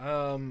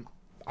 I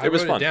it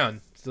was wrote fun. It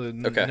down to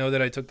know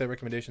that I took that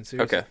recommendation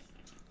seriously. Okay.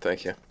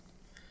 Thank you.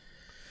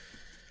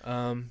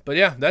 But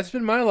yeah, that's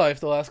been my life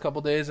the last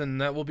couple days,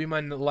 and that will be my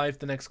life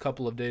the next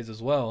couple of days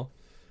as well.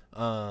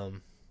 So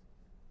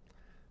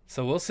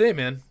we'll see,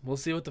 man. We'll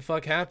see what the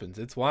fuck happens.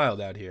 It's wild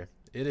out here.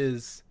 It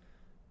is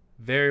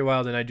very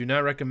wild, and I do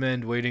not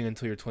recommend waiting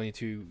until you're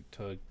 22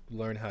 to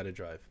learn how to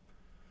drive.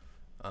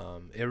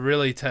 It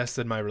really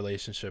tested my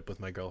relationship with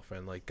my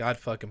girlfriend. Like, God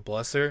fucking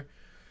bless her.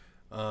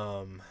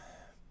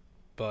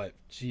 But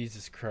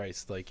Jesus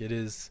Christ, like it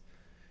is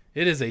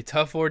a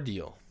tough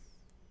ordeal.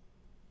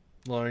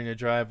 Learning to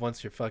drive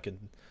once you're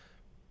fucking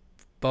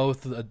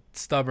both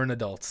stubborn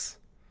adults.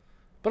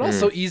 But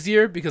also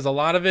easier because a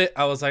lot of it,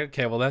 I was like,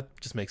 okay, well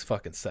that just makes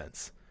fucking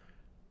sense.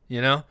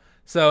 You know?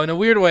 So in a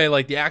weird way,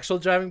 like the actual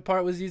driving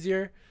part was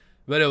easier,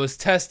 but it was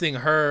testing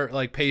her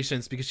like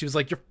patience because she was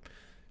like,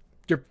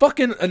 you're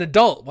fucking an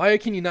adult. Why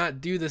can you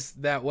not do this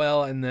that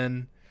well? And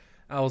then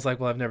I was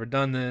like, well, I've never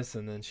done this.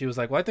 And then she was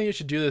like, well, I think you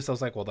should do this. I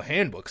was like, well, the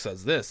handbook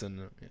says this. And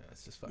yeah,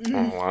 it's just fucking.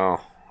 Oh,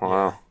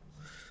 wow.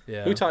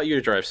 Yeah. Who taught you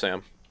to drive,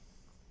 Sam?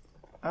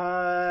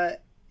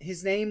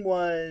 His name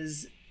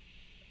was,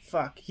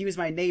 he was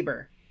my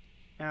neighbor.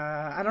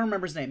 I don't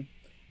remember his name.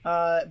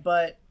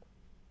 But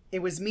it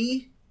was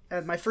me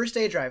at my first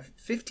day of drive,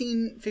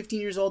 15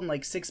 years old and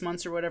like 6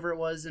 months or whatever it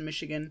was in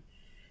Michigan.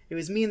 It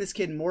was me and this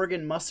kid,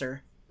 Morgan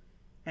Musser.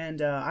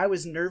 And I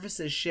was nervous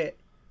as shit.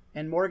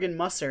 And Morgan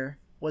Musser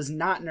was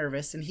not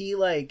nervous. And he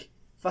like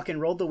fucking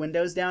rolled the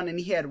windows down and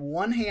he had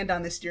one hand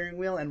on the steering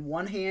wheel and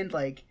one hand,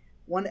 like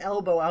one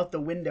elbow out the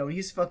window. And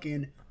he's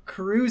fucking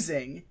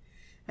cruising.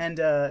 And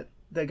the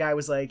guy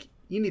was like,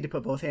 you need to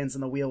put both hands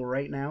on the wheel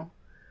right now.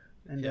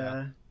 And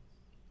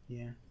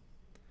yeah.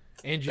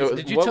 Andrew,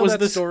 did you tell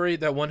that story,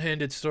 that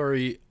one-handed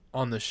story,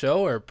 on the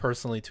show or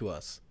personally to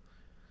us?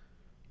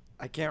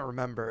 I can't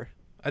remember.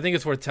 I think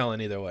it's worth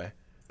telling either way.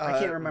 I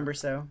can't remember,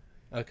 so.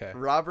 Okay.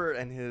 Robert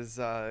and his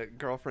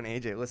girlfriend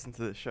AJ listen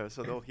to the show,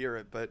 so they'll hear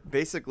it. But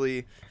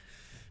basically,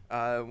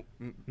 not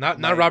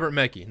Robert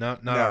Mecki,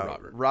 not our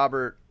Robert.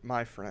 Robert,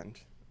 my friend,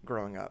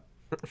 growing up,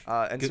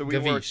 and so we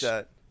worked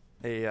at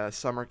a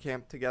summer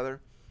camp together,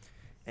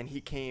 and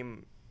he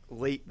came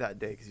late that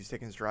day because he was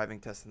taking his driving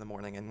test in the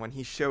morning. And when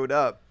he showed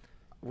up,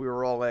 we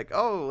were all like,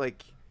 "Oh,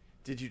 like,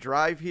 did you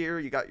drive here?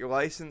 You got your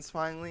license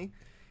finally?"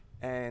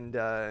 And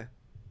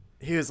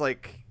he was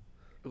like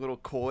a little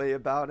coy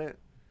about it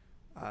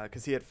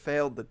because he had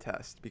failed the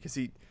test because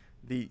he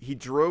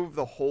drove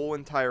the whole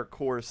entire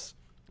course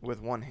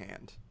with one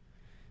hand,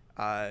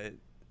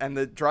 and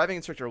the driving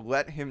instructor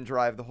let him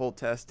drive the whole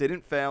test,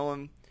 didn't fail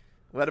him,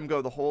 let him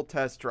go the whole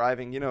test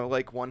driving,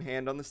 like one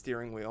hand on the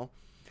steering wheel,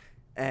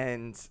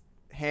 and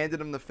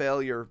handed him the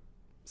failure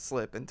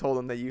slip and told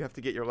him that you have to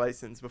get your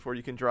license before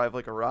you can drive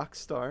like a rock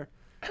star.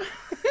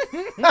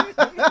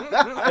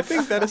 I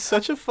think that is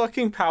such a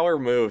fucking power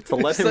move to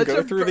let him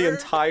go through the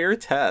entire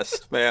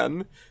test,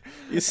 man.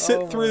 You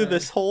sit through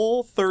this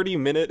whole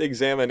 30-minute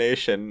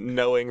examination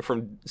knowing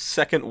from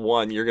second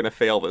one you're going to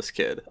fail this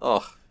kid.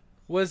 Ugh.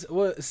 Was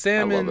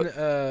Sam and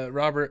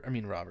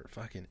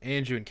fucking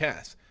Andrew and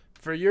Cass.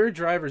 For your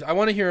drivers, I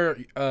want to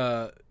hear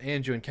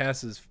Andrew and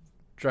Cass's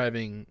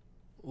driving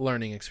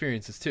learning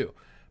experiences too.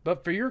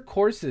 But for your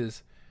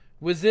courses,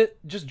 was it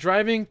just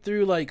driving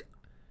through like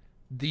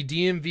the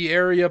DMV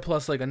area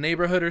plus like a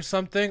neighborhood or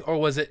something, or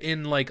was it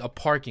in like a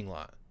parking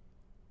lot?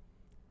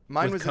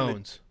 Mine with was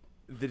cones.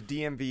 The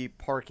DMV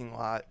parking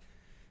lot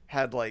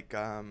had like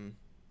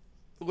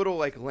little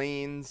like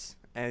lanes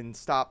and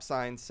stop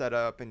signs set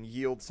up and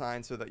yield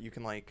signs so that you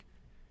can like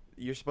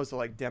you're supposed to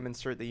like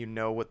demonstrate that you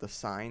know what the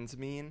signs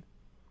mean.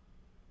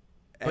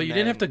 But you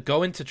didn't have to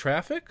go into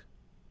traffic?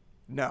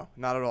 No,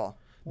 not at all.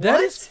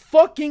 That is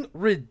fucking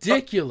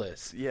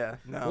ridiculous. Yeah,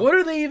 no. What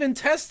are they even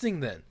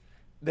testing then?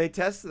 They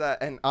test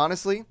that, and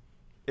honestly,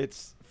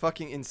 it's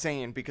fucking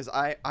insane because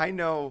I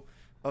know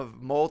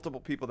of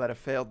multiple people that have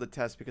failed the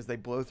test because they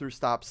blow through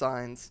stop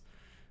signs,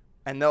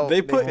 and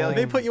they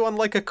put you on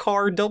like a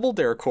car double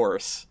dare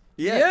course.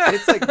 Yeah.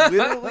 It's like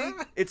literally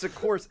it's a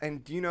course,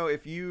 and do you know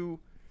if you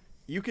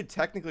could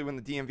technically when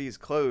the DMV is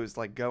closed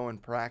like go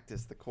and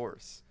practice the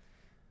course.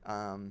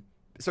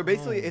 So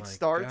basically it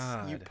starts,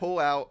 you pull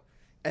out,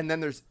 and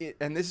then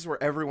and this is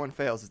where everyone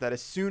fails, is that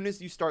as soon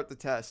as you start the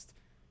test,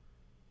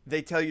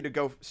 they tell you to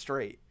go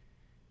straight,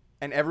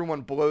 and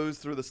everyone blows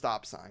through the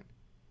stop sign.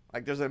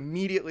 Like there's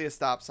immediately a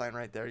stop sign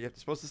right there. You're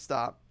supposed to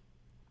stop.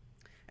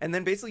 And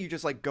then basically you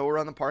just like go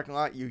around the parking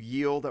lot, you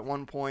yield at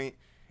one point,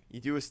 you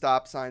do a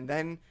stop sign,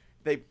 then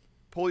they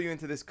pull you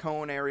into this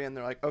cone area and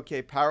they're like,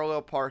 okay,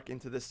 parallel park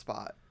into this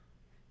spot.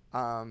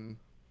 And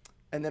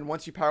then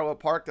once you parallel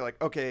park, they're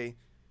like, okay,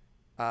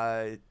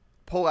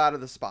 pull out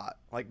of the spot.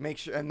 Like make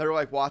sure, and they're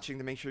like watching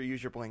to make sure you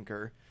use your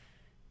blinker.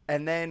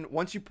 And then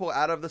once you pull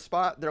out of the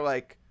spot, they're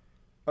like,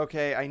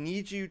 okay, I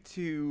need you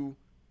to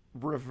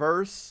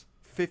reverse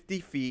 50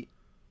 feet,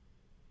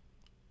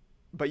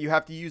 but you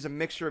have to use a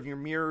mixture of your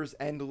mirrors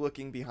and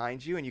looking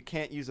behind you, and you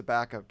can't use a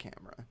backup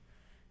camera.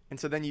 And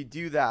so then you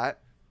do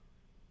that,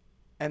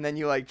 and then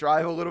you like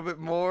drive a little bit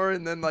more,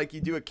 and then like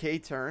you do a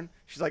K-turn.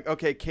 She's like,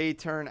 okay,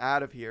 K-turn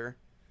out of here.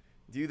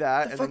 Do that.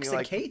 What the and fuck's then you a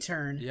like,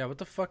 K-turn? Yeah, what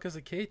the fuck is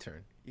a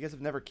K-turn? You guys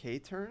have never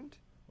K-turned?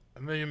 I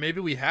mean,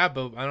 maybe we have,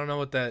 but I don't know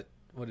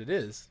what it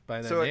is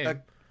by that name. So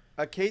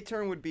a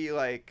K-turn would be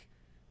like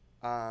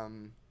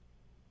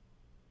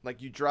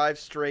you drive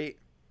straight,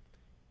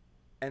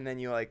 and then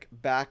you like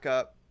back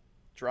up,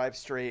 drive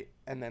straight,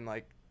 and then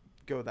like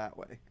go that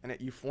way, and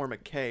you form a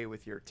K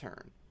with your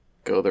turn.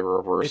 Go the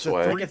reverse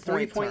way. Like a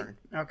 3-point turn.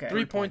 Okay.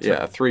 3-point turn.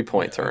 Yeah,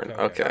 3-point turn.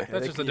 Okay.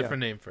 That's just a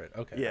different name for it.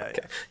 Okay. Yeah.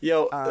 Okay.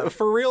 Yo,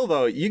 for real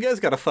though, you guys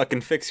gotta fucking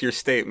fix your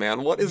state,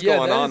 man. What is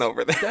going on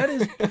over there? That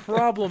is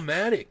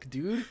problematic,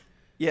 dude.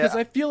 Yeah. Because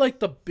I feel like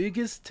the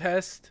biggest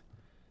test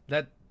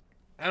that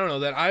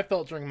I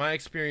felt during my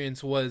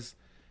experience was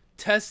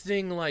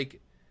testing like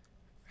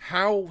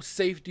how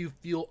safe do you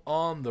feel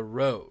on the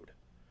road?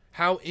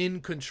 How in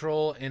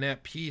control and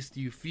at peace do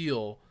you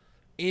feel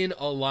in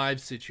a live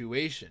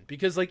situation?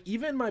 Because like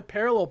even my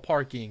parallel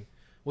parking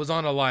was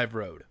on a live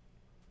road.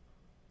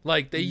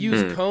 Like they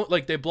use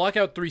like they block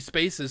out 3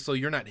 spaces so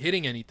you're not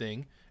hitting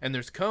anything, and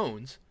there's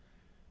cones.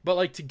 But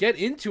like to get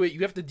into it, you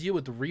have to deal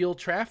with real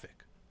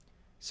traffic.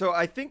 So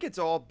I think it's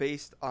all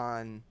based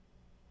on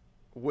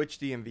which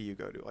DMV you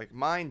go to. Like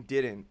mine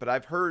didn't, but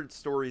I've heard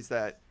stories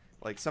that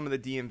like some of the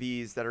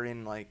DMVs that are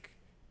in like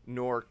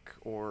Newark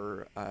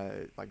or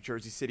like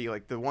Jersey City,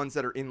 like the ones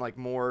that are in like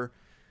more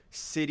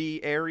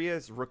city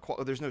areas,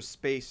 there's no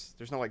space,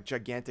 there's no like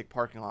gigantic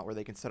parking lot where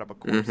they can set up a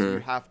course. So you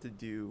have to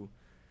do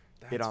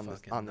it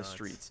on the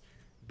streets.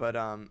 But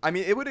I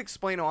mean, it would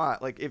explain a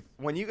lot. Like if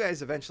when you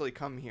guys eventually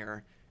come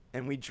here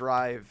and we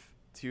drive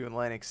to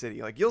Atlantic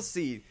City, like you'll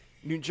see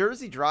New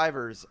Jersey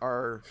drivers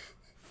are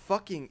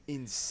fucking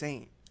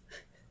insane.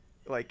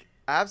 Like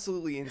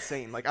absolutely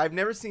insane. Like I've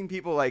never seen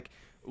people like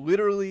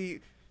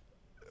literally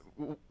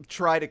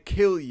try to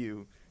kill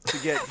you to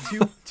get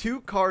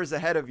two cars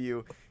ahead of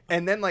you,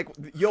 and then like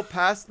you'll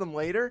pass them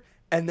later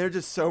and they're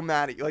just so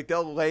mad at you. Like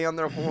they'll lay on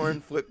their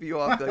horn, flip you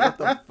off. Like, what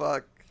the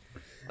fuck?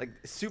 Like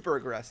super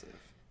aggressive.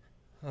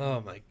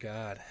 Oh my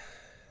god.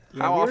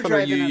 How often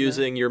are you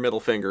using your middle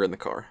finger in the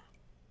car?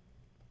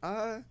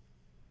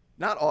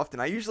 Not often.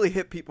 I usually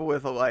hit people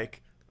with a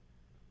like.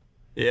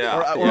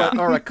 Yeah.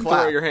 Or a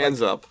clap. Throw your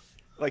hands up.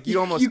 Like you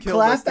almost you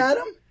clap at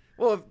them?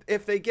 Well,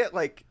 if they get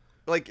like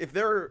if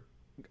they're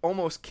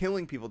almost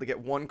killing people to get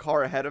one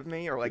car ahead of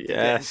me, or like to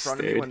get in front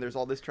of me when there's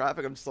all this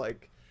traffic, I'm just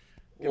like,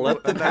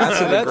 let the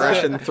passive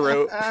aggression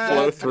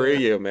flow through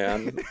you,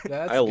 man.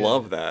 I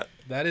love that.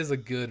 That is a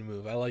good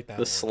move. I like that.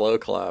 The slow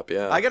clap,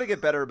 yeah. I got to get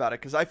better about it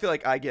because I feel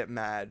like I get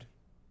mad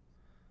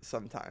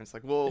sometimes.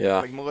 Like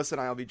like Melissa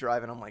and I will be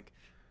driving. I'm like,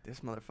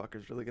 this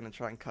motherfucker's really gonna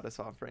try and cut us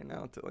off right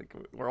now. To like,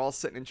 we're all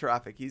sitting in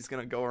traffic. He's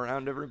gonna go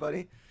around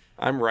everybody.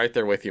 I'm right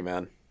there with you,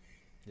 man.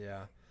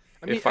 Yeah.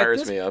 It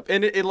fires me up.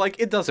 And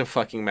it doesn't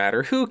fucking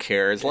matter. Who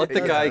cares? Let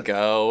the guy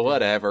go,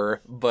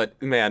 whatever.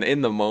 But, man,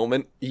 in the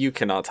moment, you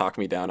cannot talk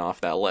me down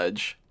off that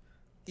ledge.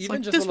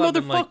 Even just this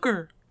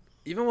motherfucker.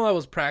 Even while I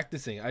was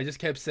practicing, I just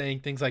kept saying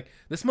things like,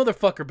 this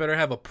motherfucker better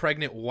have a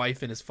pregnant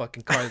wife in his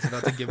fucking car that's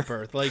about to give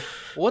birth. Like,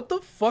 what the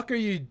fuck are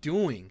you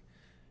doing?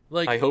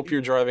 Like, I hope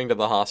you're driving to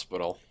the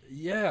hospital.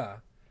 Yeah.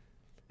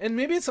 And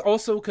maybe it's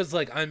also because,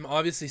 like, I'm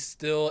obviously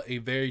still a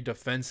very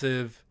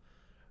defensive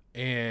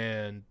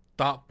and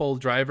thoughtful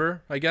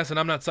driver, I guess. And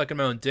I'm not sucking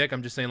my own dick.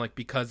 I'm just saying, like,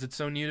 because it's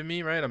so new to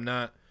me, right? I'm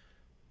not,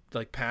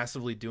 like,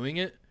 passively doing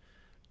it.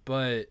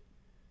 But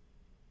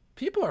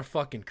people are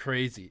fucking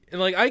crazy.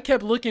 And, like, I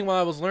kept looking while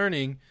I was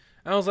learning.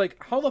 And I was like,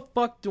 how the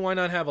fuck do I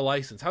not have a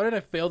license? How did I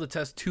fail the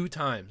test 2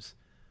 times?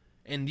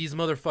 And these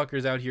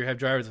motherfuckers out here have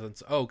driver's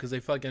license. Oh, because they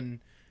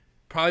fucking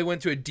probably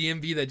went to a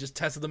DMV that just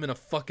tested them in a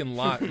fucking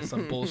lot or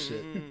some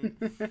bullshit.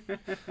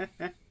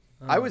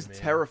 I was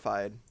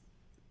terrified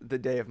the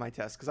day of my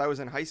test because I was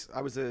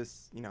I was a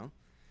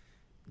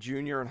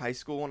junior in high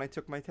school when I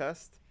took my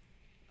test.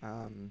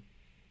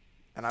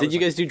 Did you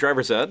guys do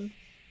driver's ed?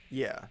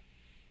 Yeah,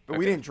 but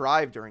we didn't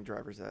drive during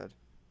driver's ed.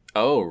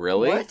 Oh,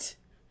 really? What?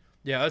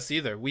 Yeah, us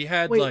either. We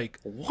had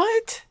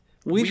what?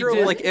 We drove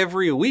did? like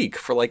every week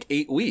for like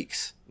 8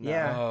 weeks.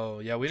 Yeah. Oh,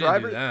 yeah, we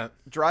didn't do that.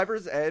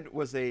 Driver's ed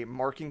was a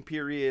marking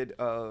period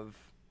of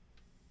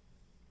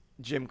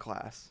gym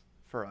class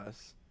for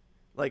us.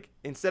 Like,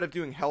 instead of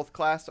doing health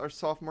class our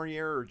sophomore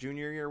year or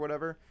junior year or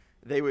whatever,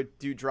 they would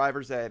do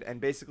driver's ed. And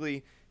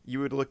basically,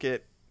 you would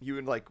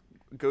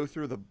go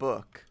through the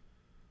book.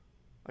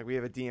 Like, we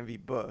have a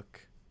DMV book.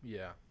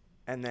 Yeah.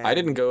 And then I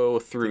didn't go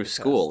through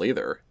school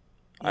either.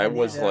 I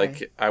was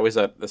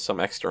at some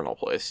external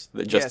place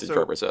that just did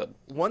driver's ed.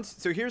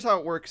 So here's how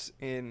it works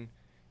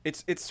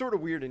it's sort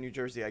of weird in New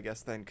Jersey, I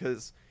guess, then,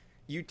 because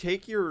you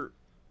take your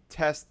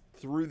test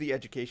through the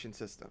education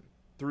system,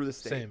 through the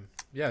state. Same.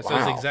 Yeah, so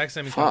it's the exact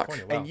same in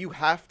California. Wow. And you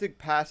have to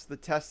pass the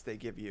test they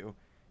give you,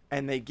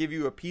 and they give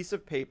you a piece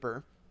of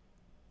paper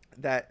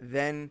that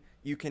then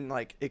you can,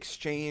 like,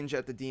 exchange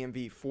at the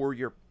DMV for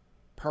your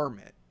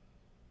permit.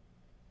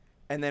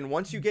 And then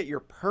once you get your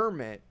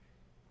permit,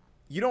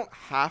 you don't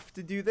have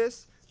to do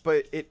this,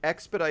 but it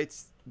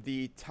expedites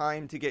the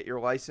time to get your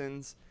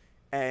license,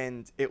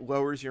 and it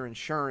lowers your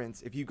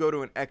insurance if you go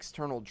to an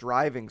external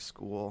driving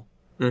school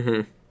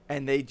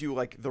and they do,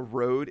 like, the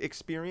road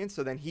experience.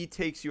 So then he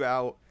takes you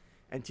out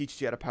and teaches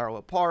you how to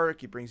parallel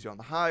park. He brings you on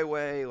the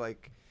highway,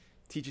 like,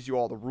 teaches you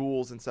all the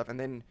rules and stuff. And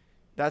then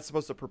that's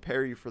supposed to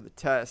prepare you for the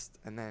test,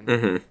 and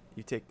then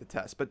you take the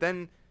test. But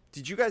then,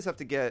 did you guys have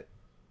to get,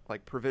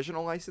 like,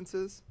 provisional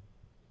licenses?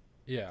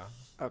 Yeah.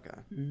 Okay.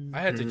 I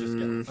had to just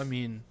get. I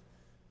mean,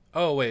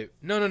 oh wait,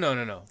 no.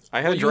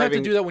 I had you have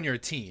to do that when you're a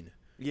teen.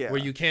 Yeah.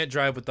 Where you can't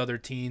drive with other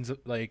teens,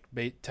 like,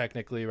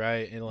 technically,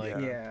 right? And, like,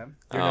 Yeah.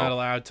 you're not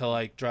allowed to,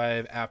 like,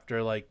 drive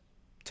after, like,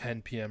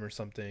 10 p.m. or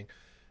something.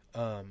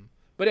 But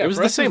yeah, it was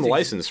the same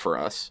license for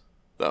us,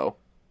 though.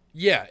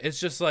 Yeah, it's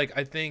just like,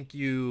 I think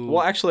you.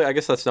 Well, actually, I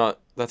guess that's not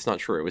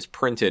true. It was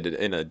printed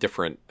in a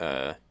different.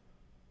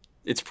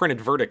 It's printed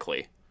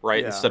vertically,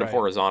 right, instead of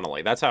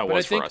horizontally. That's how it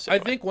was for us.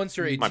 Anyway. I think once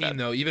you're 18,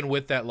 though, even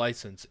with that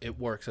license, it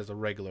works as a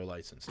regular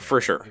license. Now.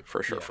 For sure.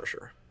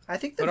 I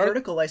think the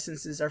vertical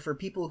licenses are for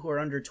people who are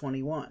under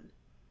 21.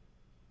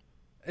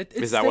 It's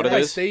is that what it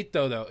is? State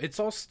though, it's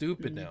all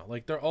stupid now.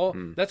 Like, they're all.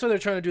 That's why they're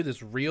trying to do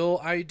this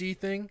real ID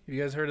thing. Have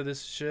you guys heard of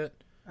this shit?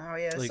 Oh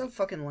yeah, it's so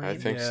fucking lame. I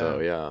think so.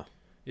 Yeah.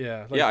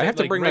 Yeah. Like, I have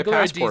to bring my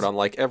passport on,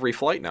 like, every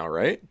flight now,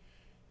 right?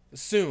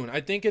 Soon.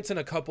 I think it's in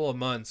a couple of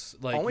months.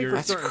 Like,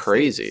 that's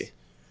crazy. States.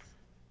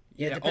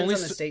 Yeah, it depends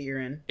on the state you're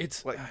in.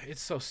 It's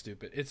so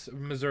stupid.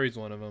 Missouri's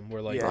one of them.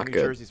 Where, like, New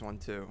Jersey's one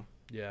too.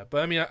 Yeah,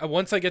 but I mean,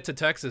 once I get to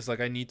Texas,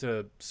 like, I need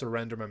to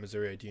surrender my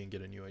Missouri ID and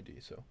get a new ID.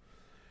 So,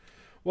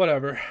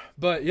 whatever.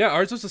 But yeah,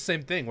 ours was the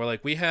same thing. Where,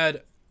 like, we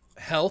had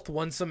health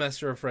one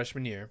semester of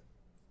freshman year,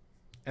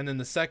 and then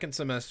the second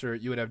semester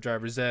you would have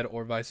driver's ed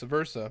or vice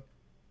versa.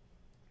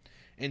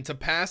 And to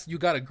pass, you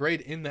got a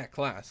grade in that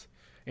class.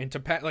 And to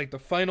pass, like, the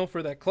final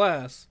for that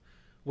class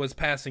was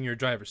passing your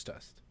driver's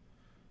test.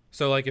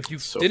 So, like, if you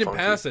didn't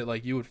pass it,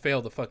 like, you would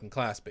fail the fucking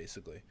class,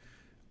 basically.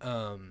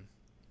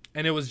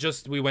 And it was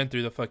just, we went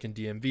through the fucking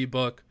DMV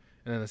book,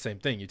 and then the same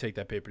thing. You take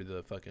that paper to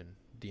the fucking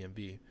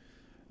DMV.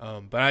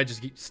 But I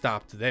just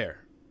stopped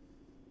there.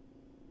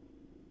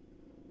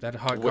 That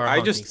car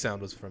honking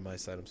sound was from my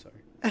side. I'm sorry.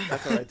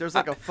 That's all right. There's,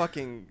 like, a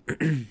fucking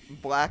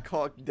Black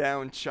Hawk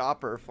Down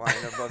chopper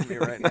flying above me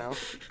right now.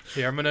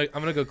 Here, I'm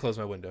gonna go close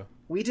my window.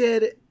 We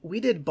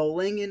did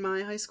bowling in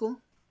my high school.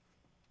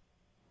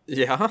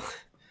 Yeah.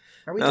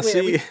 Are we? Now,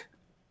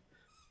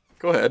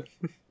 go ahead.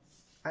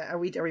 Are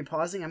we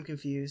pausing? I'm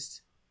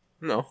confused.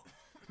 No.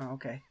 Oh,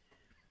 okay.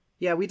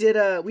 Yeah, we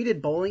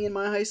did bowling in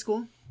my high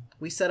school.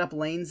 We set up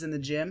lanes in the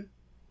gym,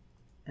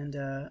 and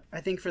I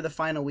think for the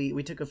final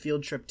we took a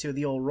field trip to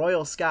the old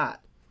Royal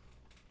Scot,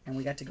 and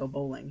we got to go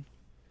bowling.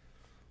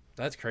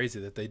 That's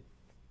crazy that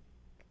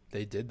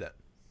they did that.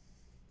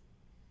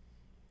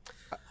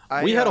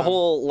 We had a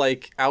whole,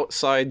 like,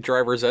 outside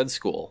driver's ed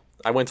school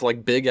I went to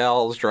like Big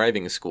Al's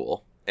driving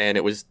school, and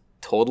it was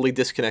totally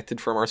disconnected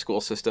from our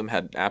school system.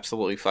 Had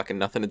absolutely fucking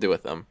nothing to do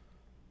with them.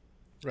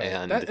 Right.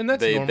 And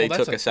that's they normal.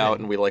 took us out,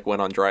 and we like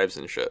went on drives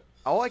and shit.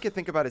 All I could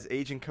think about is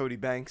Agent Cody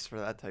Banks for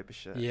that type of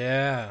shit.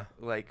 Yeah.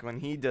 Like when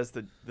he does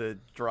the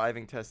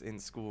driving test in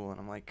school, and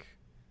I'm like,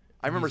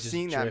 I remember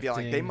seeing that and being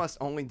like, they must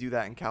only do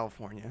that in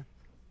California.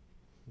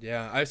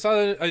 Yeah, I saw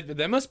that.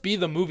 That must be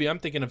the movie I'm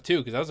thinking of too,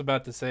 because I was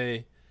about to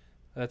say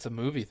that's a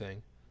movie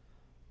thing.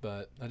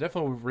 But I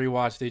definitely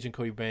rewatched Agent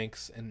Cody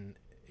Banks and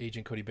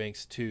Agent Cody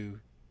Banks 2,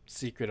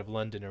 Secret of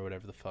London or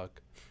whatever the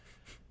fuck.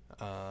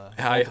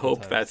 I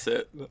hope that's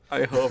it.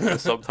 I hope the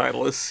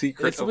subtitle is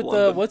Secret it's of with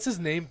London. what's his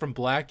name from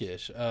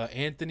Blackish?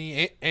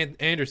 Anthony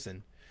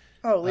Anderson.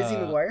 Oh, Lizzie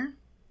McGuire?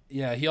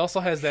 Yeah, he also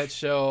has that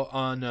show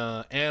on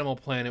Animal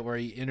Planet where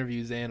he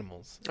interviews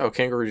animals. Oh,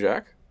 Kangaroo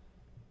Jack?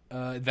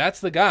 That's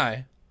the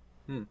guy.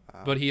 Wow.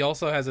 But he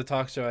also has a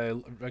talk show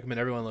I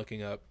recommend everyone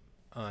looking up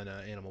on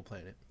Animal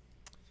Planet.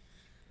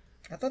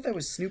 I thought that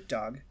was Snoop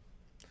Dogg.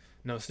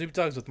 No, Snoop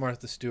Dogg's with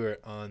Martha Stewart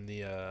on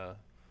the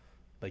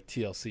like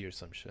TLC or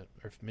some shit,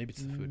 or maybe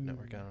it's the Food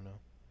Network. I don't know.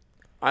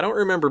 I don't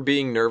remember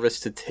being nervous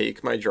to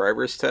take my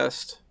driver's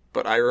test,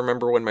 but I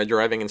remember when my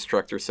driving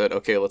instructor said,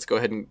 "Okay, let's go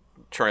ahead and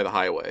try the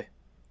highway,"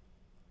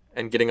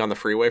 and getting on the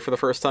freeway for the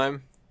first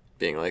time,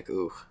 being like,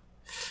 "Ooh,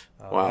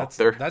 wow,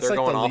 they're like going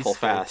the awful least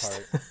scary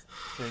fast." part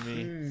for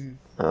me.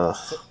 So,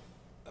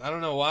 I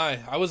don't know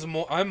why.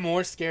 I'm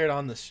more scared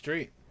on the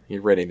street.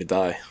 you're ready to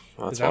die.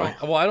 That's why.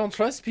 I don't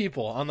trust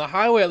people on the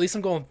highway. At least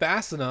I'm going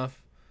fast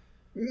enough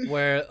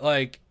where,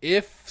 like,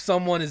 if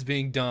someone is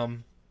being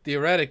dumb,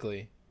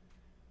 theoretically,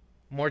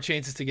 more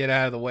chances to get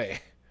out of the way.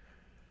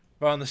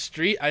 But on the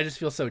street, I just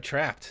feel so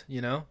trapped,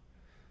 you know?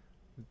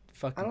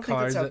 Fucking I don't think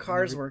that's how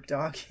cars work,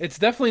 dog. It's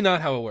definitely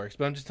not how it works,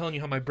 but I'm just telling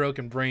you how my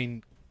broken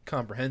brain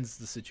comprehends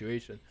the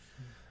situation.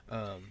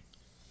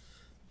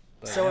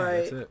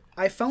 So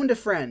I phoned a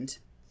friend,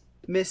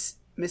 Miss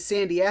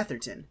Sandy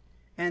Atherton,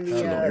 and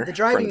the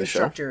driving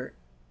instructor,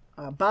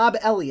 Bob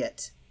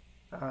Elliott,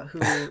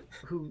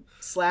 who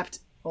slapped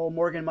old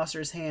Morgan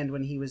Musser's hand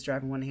when he was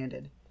driving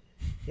one-handed.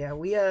 Yeah,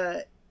 we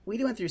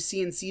went through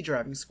CNC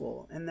driving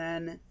school, and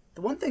then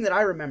the one thing that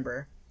I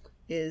remember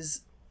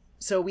is,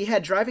 so we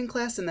had driving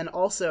class, and then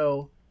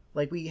also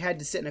like we had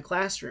to sit in a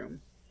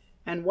classroom,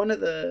 and one of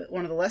the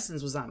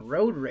lessons was on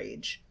road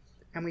rage,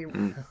 and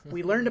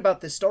we learned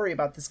about this story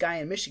about this guy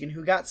in Michigan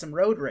who got some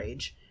road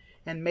rage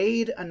and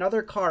made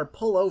another car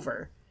pull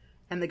over,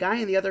 and the guy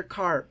in the other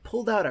car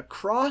pulled out a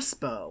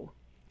crossbow.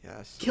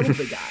 Yes. Killed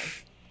the guy.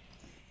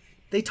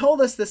 They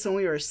told us this when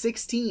we were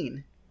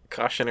 16.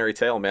 Cautionary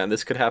tale, man.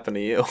 This could happen to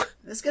you.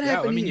 This could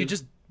happen to you.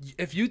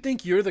 If you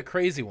think you're the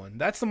crazy one,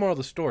 that's the moral of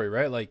the story,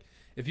 right? Like,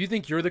 if you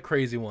think you're the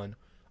crazy one,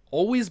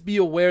 always be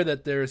aware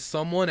that there is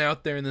someone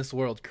out there in this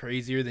world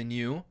crazier than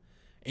you,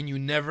 and you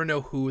never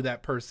know who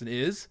that person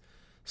is.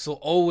 So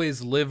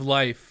always live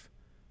life,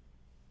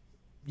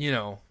 you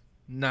know,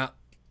 not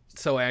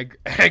so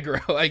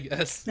aggro, I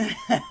guess.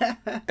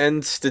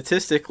 And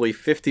statistically,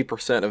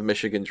 50% of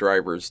Michigan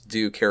drivers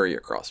do carry a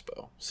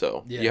crossbow.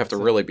 So you have to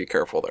really be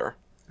careful there.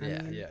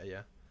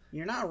 Yeah.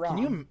 You're not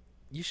wrong.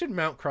 You should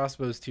mount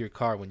crossbows to your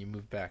car when you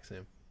move back,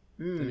 Sam.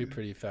 That'd be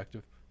pretty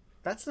effective.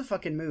 That's the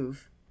fucking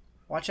move.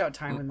 Watch out,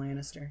 Tywin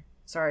Lannister.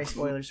 Sorry,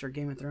 spoilers for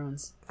Game of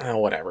Thrones.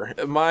 Whatever.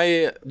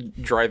 My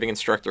driving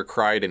instructor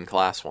cried in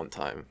class one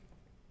time.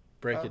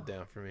 Break it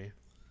down for me.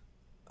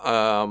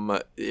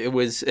 It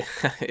was,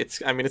 it's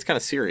kind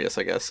of serious,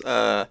 I guess.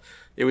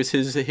 It was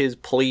his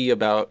plea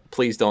about,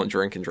 please don't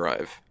drink and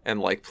drive, and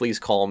like, please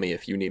call me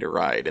if you need a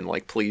ride, and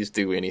like, please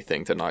do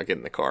anything to not get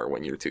in the car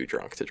when you're too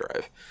drunk to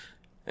drive.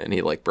 And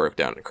he like broke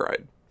down and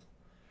cried.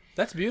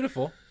 That's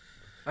beautiful.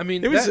 I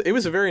mean, it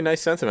was a very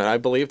nice sentiment. I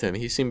believed him.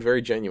 He seemed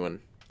very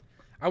genuine.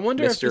 I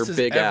wonder if this is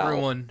Big Al.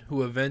 everyone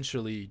who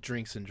eventually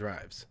drinks and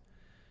drives.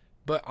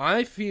 But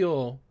I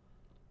feel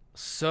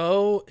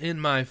so in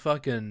my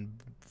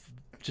fucking,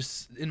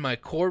 just in my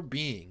core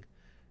being,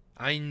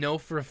 I know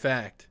for a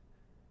fact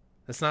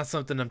that's not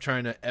something I'm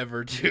trying to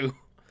ever do.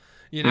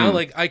 You know,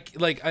 I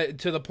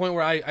to the point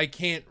where I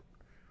can't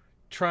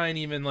try and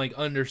even like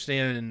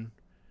understand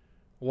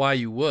why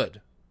you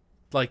would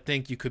like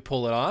think you could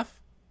pull it off.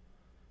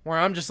 Where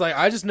I'm just like,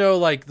 I just know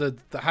like the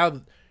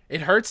how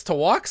it hurts to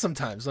walk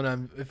sometimes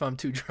if I'm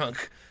too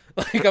drunk.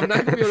 Like I'm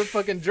not gonna be able to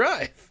fucking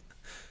drive.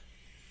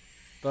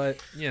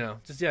 But you know,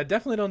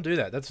 definitely don't do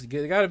that. That's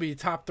got to be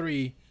top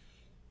 3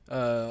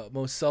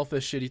 most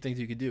selfish, shitty things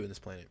you could do in this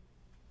planet.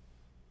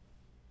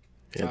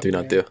 Yeah, do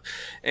not do.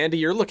 Andy,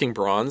 you're looking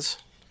bronze.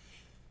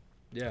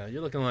 Yeah,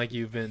 you're looking like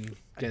you've been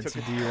getting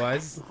some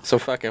DUIs. So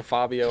fucking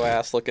Fabio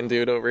ass looking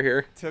dude over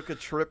here. Took a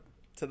trip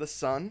to the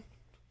sun.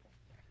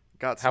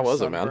 Got some How was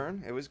sunburn.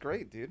 it, man? It was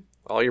great, dude.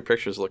 All your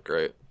pictures look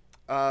great.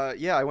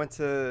 Yeah, I went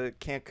to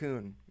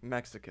Cancun,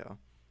 Mexico.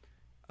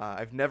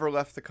 I've never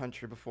left the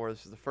country before.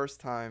 This is the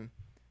first time.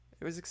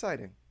 It was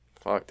exciting.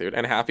 Fuck, dude.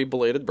 And happy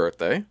belated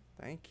birthday.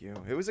 Thank you.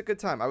 It was a good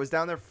time. I was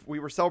down there. We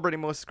were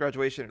celebrating Melissa's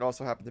graduation. It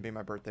also happened to be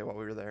my birthday while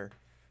we were there.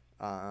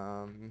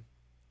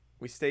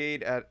 We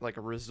stayed at like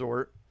a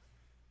resort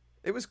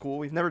It was cool.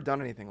 We've never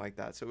done anything like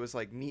that, so it was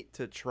like neat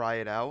to try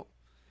it out.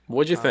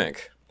 What'd you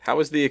think? How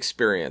was the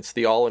experience?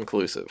 The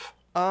all-inclusive?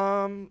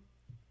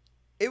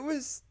 It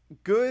was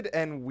good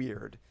and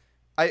weird.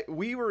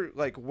 We were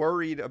like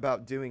worried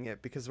about doing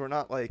it because we're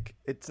not like,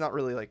 it's not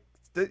really like,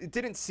 it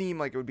didn't seem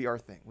like it would be our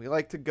thing. We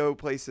like to go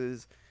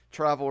places,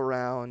 travel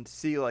around,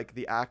 see like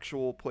the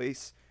actual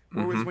place.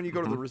 Whereas when you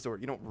go to the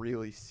resort, you don't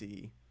really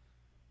see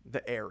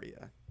the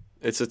area.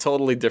 It's a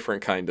totally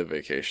different kind of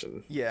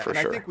vacation. Yeah, for and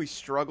sure. I think we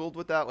struggled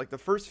with that. Like the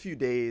first few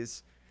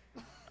days,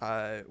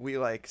 we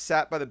like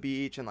sat by the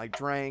beach and like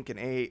drank and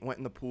ate, went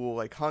in the pool,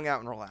 like hung out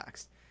and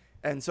relaxed.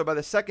 And so by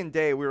the second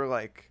day, we were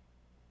like,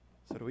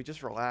 so do we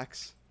just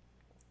relax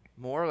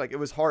more? Like it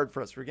was hard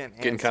for us. We were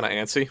getting kind of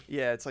antsy.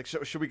 Yeah, it's like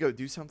should we go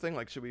do something?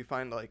 Like should we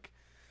find like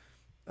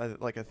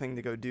a thing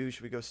to go do?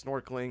 Should we go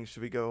snorkeling?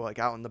 Should we go like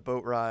out on the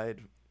boat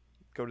ride?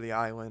 Go to the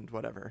island?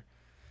 Whatever.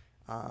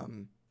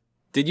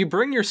 Did you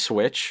bring your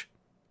Switch?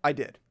 I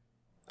did.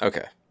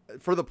 Okay.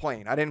 For the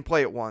plane, I didn't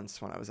play it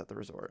once when I was at the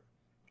resort.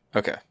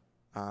 Okay.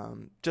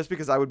 Just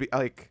because I would be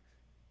like,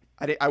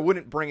 I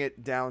wouldn't bring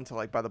it down to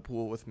like by the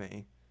pool with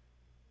me.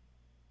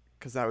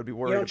 Because I would be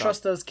worried. You don't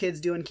trust those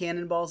kids doing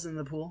cannonballs in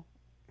the pool?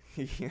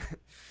 Yeah.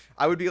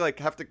 I would be like,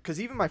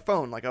 because even my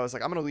phone, like I was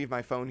like, I'm going to leave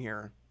my phone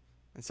here.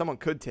 And someone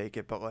could take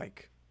it, but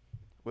like,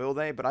 will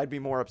they? But I'd be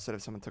more upset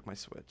if someone took my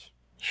Switch.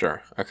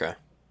 Sure. Okay.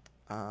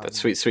 That's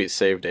sweet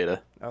save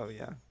data. Oh,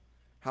 yeah.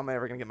 How am I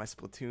ever going to get my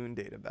Splatoon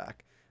data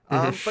back?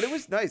 But it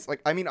was nice.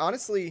 Like, I mean,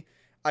 honestly,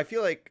 I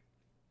feel like,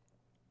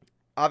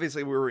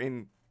 obviously we were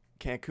in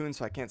Cancun,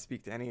 so I can't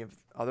speak to any of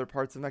other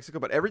parts of Mexico,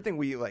 but everything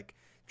we like,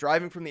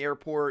 driving from the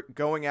airport,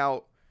 going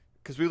out,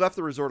 because we left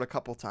the resort a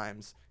couple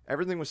times.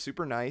 Everything was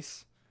super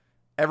nice.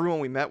 Everyone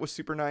we met was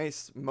super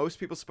nice. Most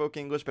people spoke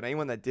English, but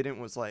anyone that didn't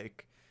was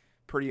like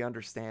pretty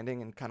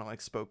understanding and kind of like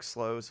spoke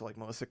slow, so like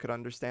Melissa could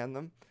understand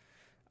them.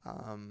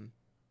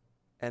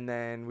 And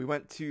then we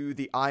went to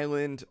the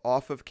island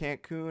off of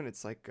Cancun.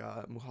 It's like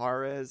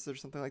Mujeres or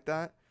something like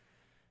that.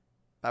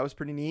 That was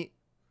pretty neat.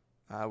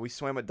 We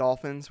swam with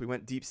dolphins. We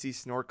went deep sea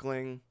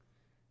snorkeling.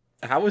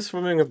 How was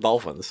swimming with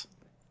dolphins?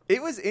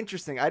 It was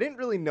interesting. I didn't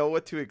really know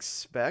what to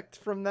expect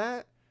from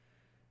that.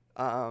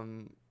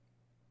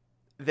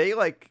 They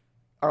like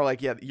are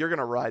like, yeah, you're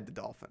gonna ride the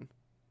dolphin,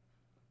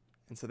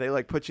 and so they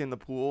like put you in the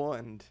pool,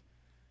 and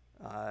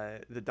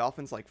the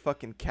dolphins like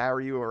fucking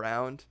carry you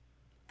around.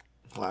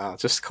 Wow,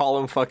 just call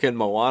him fucking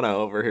Moana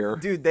over here,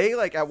 dude. They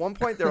like at one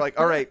point they're like,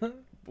 all right,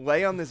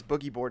 lay on this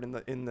boogie board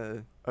in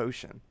the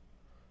ocean,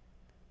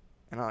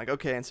 and I'm like,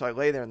 okay, and so I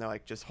lay there, and they're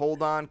like, just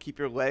hold on, keep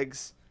your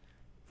legs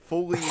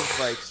fully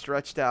like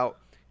stretched out.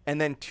 And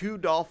then 2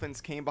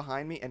 dolphins came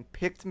behind me and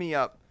picked me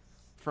up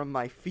from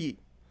my feet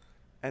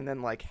and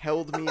then like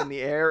held me in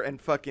the air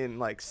and fucking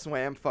like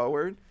swam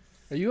forward.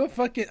 Are you at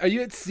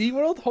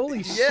SeaWorld?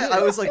 Holy shit. Yeah,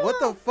 I was like, what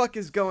the fuck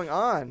is going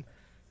on?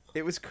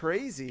 It was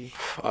crazy.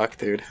 Fuck,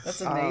 dude. That's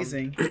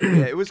amazing.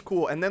 Yeah, it was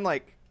cool. And then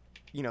like,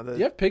 you know, Do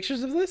you have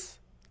pictures of this?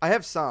 I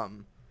have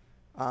some.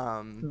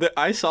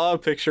 I saw a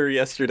picture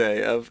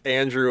yesterday of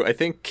Andrew, I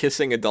think,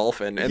 kissing a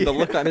dolphin, and the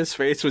look on his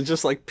face was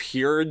just like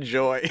pure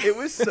joy. It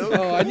was so cool.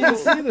 Oh, I need to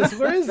see this.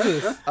 Where is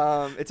this?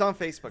 It's on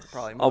Facebook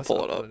probably. I'll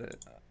pull it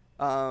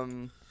up.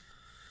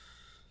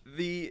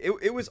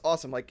 It was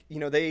awesome. Like, you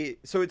know,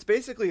 so it's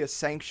basically a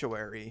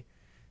sanctuary.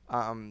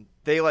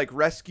 They like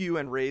rescue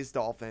and raise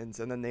dolphins,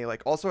 and then they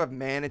like also have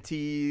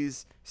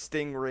manatees,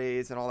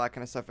 stingrays, and all that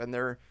kind of stuff.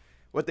 And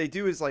what they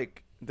do is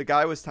like, the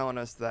guy was telling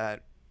us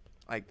that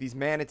like these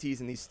manatees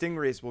and these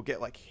stingrays will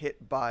get like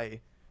hit by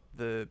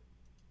the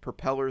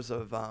propellers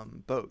of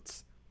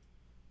boats,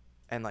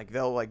 and like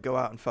they'll like go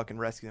out and fucking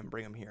rescue them,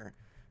 bring them here.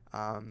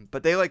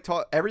 But they like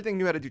everything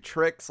knew how to do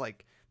tricks.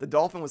 Like the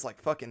dolphin was like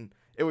fucking,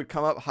 it would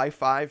come up, high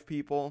five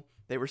people.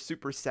 They were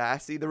super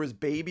sassy. There was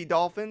baby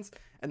dolphins,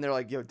 and they're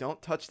like, yo, don't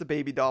touch the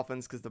baby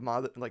dolphins because the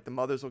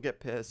mothers will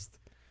get pissed.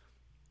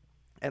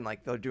 And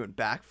like they're doing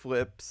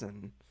backflips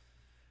and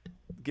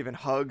giving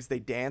hugs. They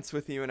dance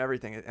with you and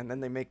everything, and then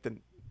they make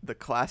the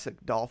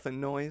classic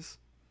dolphin noise.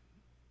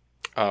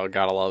 Oh,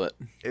 gotta love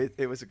it.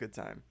 It was a good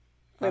time.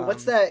 Wait,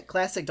 what's that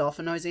classic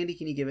dolphin noise, Andy?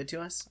 Can you give it to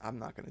us? I'm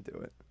not gonna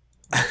do it.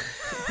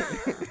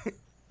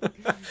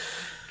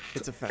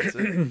 It's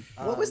offensive.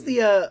 What was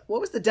the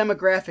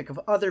demographic of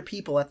other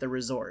people at the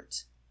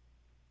resort?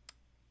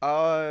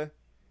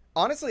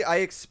 Honestly, I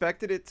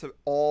expected it to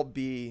all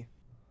be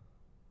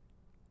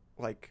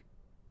like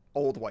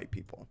old white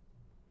people.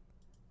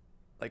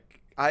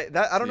 Like I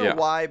don't know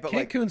why, but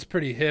Cancun's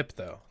pretty hip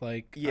though.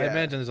 Like Yeah. I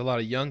imagine there's a lot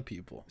of young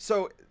people.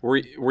 So Were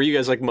you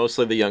guys like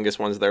mostly the youngest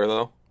ones there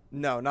though?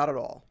 no, not at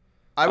all.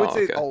 I would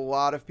say okay. a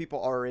lot of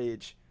people our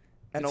age,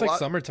 and It's a like lot,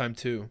 summertime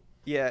too.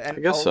 yeah, and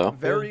I guess so.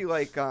 very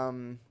like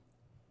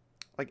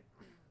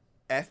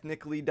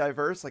ethnically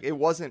diverse. Like it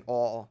wasn't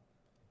all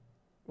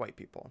white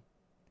people.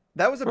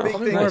 That was a big Tell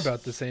me thing. more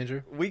about this,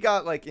 Andrew. We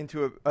got like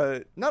into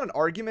a not an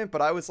argument,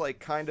 but I was like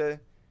kind of,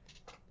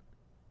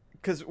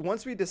 because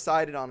once we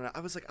decided on it, I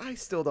was like, I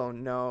still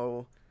don't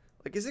know.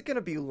 like, is it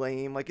gonna be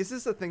lame? Like, is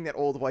this a thing that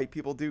old white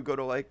people do? Go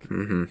to like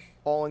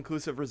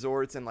all-inclusive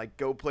resorts and like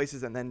go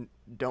places and then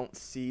don't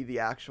see the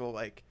actual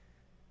like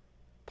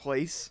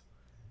place.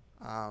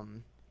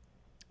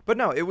 But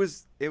no, it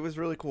was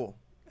really cool,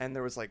 and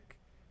there was like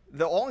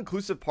the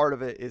all-inclusive part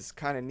of it is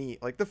kind of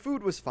neat. Like the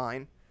food was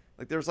fine.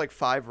 Like there's like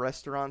 5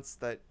 restaurants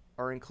that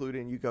are included,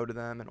 and you go to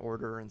them and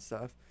order and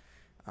stuff,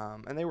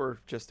 and they were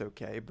just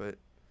okay. But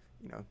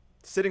you know,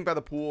 sitting by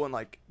the pool and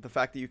like the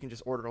fact that you can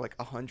just order like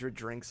 100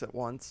 drinks at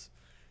once,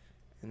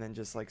 and then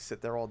just like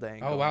sit there all day.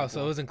 And oh wow,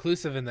 so it was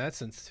inclusive in that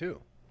sense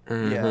too.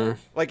 Yeah,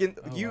 like in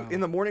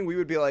the morning we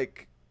would be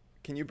like,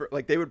 can you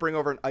like they would bring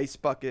over an ice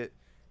bucket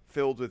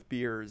filled with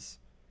beers,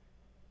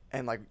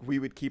 and like we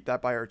would keep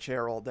that by our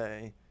chair all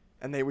day,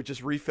 and they would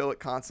just refill it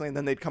constantly, and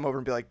then they'd come over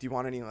and be like, do you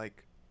want any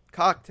like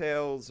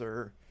cocktails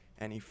or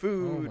any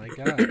food? Oh my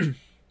god.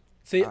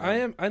 See,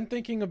 I'm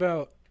thinking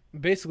about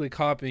basically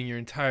copying your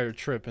entire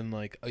trip in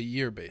like a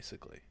year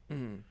basically.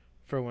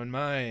 For when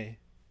my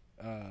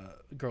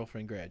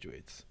girlfriend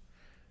graduates.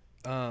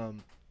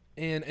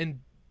 And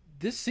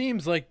this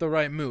seems like the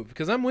right move,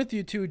 because I'm with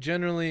you too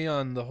generally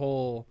on the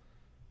whole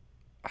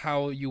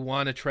how you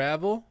want to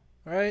travel,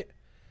 right?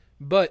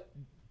 But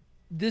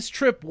this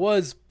trip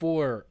was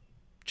for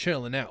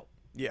chilling out.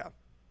 Yeah.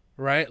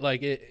 Right?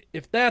 Like,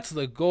 if that's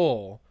the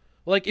goal,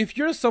 like, if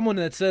you're someone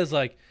that says,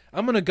 like,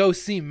 I'm going to go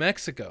see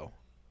Mexico,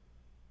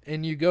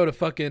 and you go to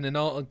fucking an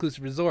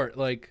all-inclusive resort,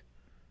 like,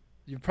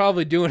 you're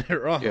probably doing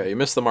it wrong. Yeah, you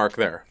missed the mark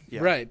there.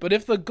 Yeah. Right. But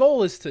if the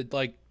goal is to,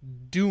 like,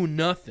 do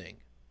nothing,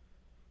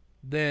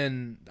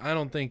 then I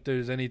don't think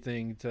there's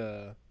anything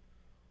to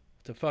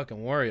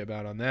fucking worry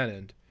about on that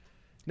end.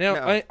 Now,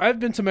 No. I've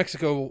been to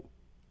Mexico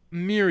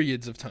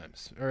myriads of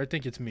times, or I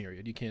think it's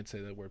myriad. You can't say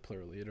that word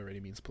plurally. It already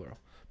means plural.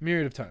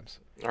 Myriad of times.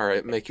 All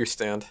right, make your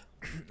stand.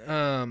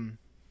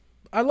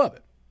 I love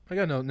it. I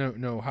got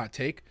no hot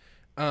take.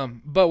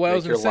 But what I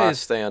was Make your going to say last is,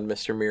 stand,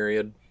 Mr.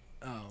 Myriad.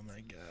 oh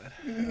my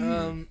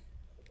god.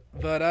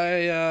 But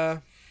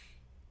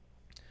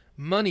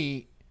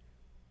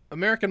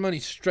American money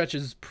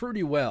stretches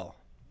pretty well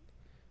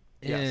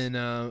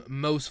in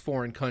most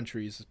foreign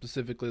countries,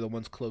 specifically the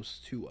ones close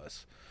to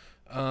us.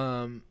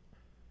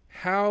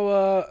 How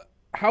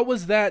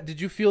was that?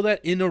 Did you feel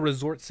that in a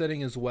resort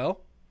setting as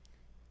well?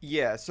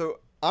 Yeah,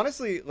 so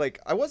honestly, like,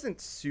 I wasn't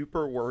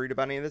super worried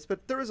about any of this,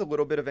 but there was a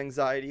little bit of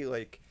anxiety.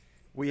 Like,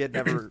 we had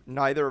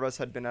neither of us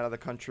had been out of the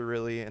country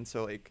really, and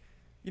so, like,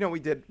 you know,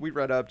 we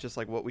read up just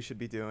like what we should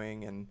be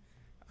doing, and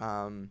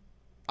I'm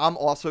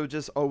also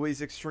just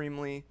always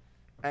extremely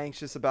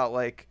anxious about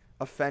like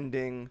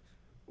offending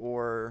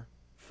or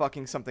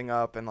fucking something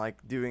up and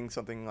like doing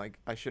something like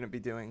I shouldn't be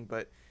doing.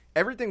 But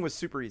everything was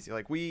super easy.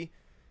 Like, we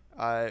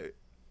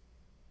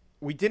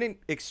didn't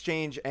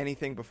exchange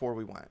anything before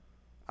we went.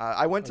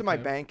 I went to my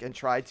bank and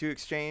tried to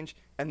exchange,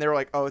 and they were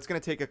like, oh, it's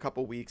going to take a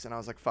couple weeks. And I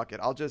was like, fuck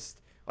it. I'll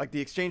just, like, the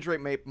exchange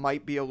rate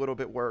might be a little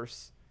bit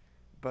worse,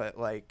 but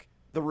like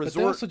the resort. But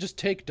they also just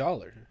take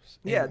dollars.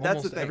 Yeah, that's the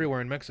almost thing. Everywhere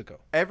in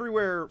Mexico.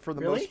 Everywhere, for the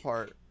Really? most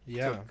part,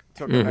 Yeah.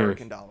 took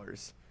American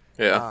dollars.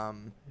 Yeah.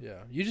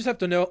 Yeah. You just have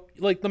to know,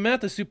 like, the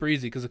math is super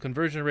easy because the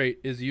conversion rate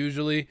is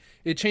usually,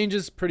 it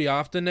changes pretty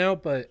often now,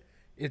 but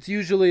it's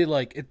usually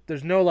like,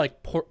 there's no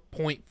like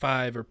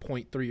 0.5 or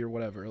 0.3 or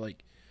whatever.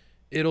 Like,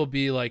 it'll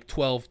be like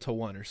 12 to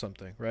 1 or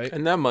something, right?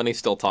 And that money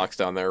still talks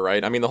down there,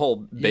 right? I mean, the whole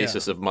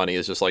basis of money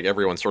is just like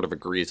everyone sort of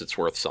agrees it's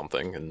worth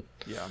something. And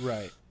Yeah.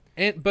 Right.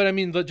 But I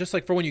mean, just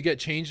like for when you get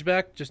change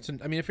back,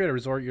 I mean, if you're at a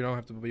resort, you don't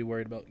have to be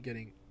worried about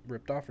getting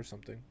ripped off or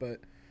something. But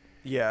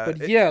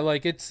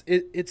like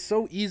it's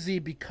so easy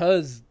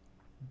because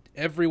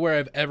everywhere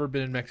I've ever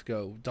been in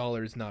Mexico,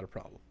 dollar is not a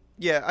problem.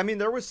 Yeah, I mean,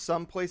 there was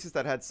some places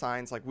that had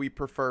signs like we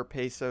prefer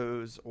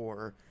pesos,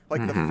 or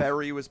like the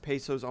ferry was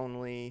pesos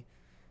only.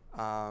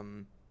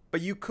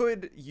 But you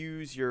could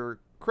use your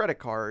credit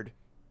card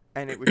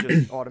and it would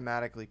just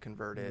automatically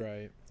convert it.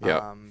 Right.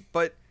 Yeah.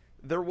 But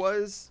there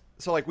was,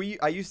 so like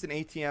I used an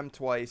ATM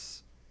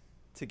twice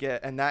to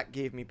get, and that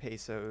gave me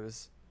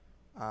pesos.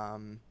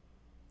 And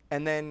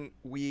then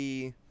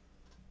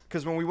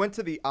because when we went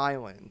to the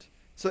island,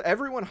 so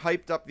everyone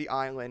hyped up the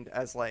island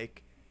as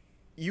like,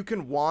 you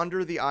can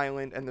wander the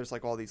island and there's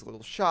like all these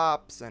little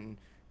shops and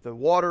the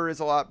water is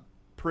a lot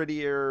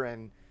prettier,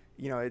 and,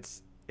 you know,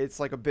 it's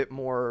like a bit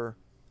more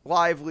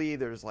lively.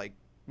 There's like,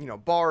 you know,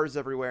 bars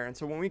everywhere. And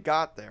so when we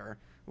got there,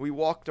 we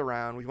walked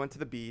around, we went to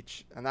the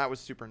beach, and that was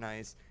super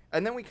nice.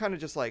 And then we kind of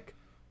just like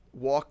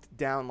walked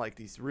down like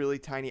these really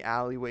tiny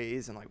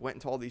alleyways and like went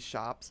into all these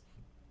shops.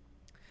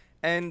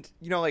 And,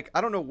 you know, like,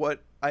 I don't know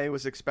what I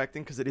was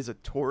expecting because it is a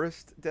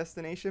tourist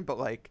destination, but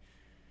like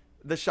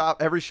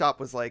every shop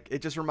was like,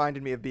 it just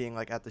reminded me of being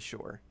like at the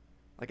shore.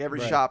 Like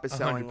every shop is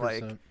selling 100%.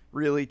 like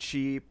really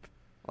cheap,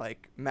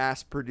 like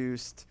mass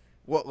produced,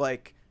 what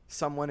like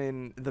someone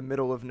in the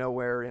middle of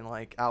nowhere in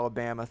like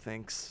Alabama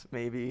thinks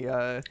maybe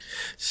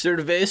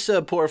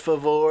Cerveza, por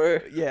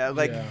favor. yeah,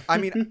 like Yeah. I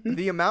mean,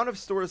 the amount of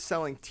stores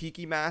selling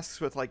tiki masks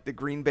with like the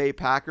Green Bay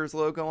Packers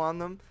logo on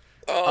them,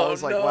 I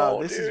was like,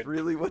 wow, this is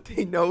really what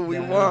they know we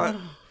want.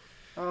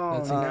 Oh,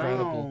 That's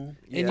incredible.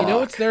 no. And you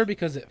know it's there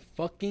because it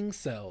fucking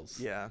sells.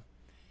 Yeah.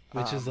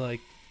 Which is like,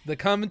 the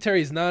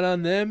commentary is not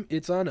on them,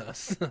 it's on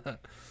us.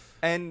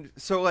 And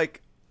so,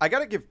 like, I got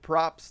to give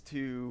props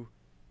to,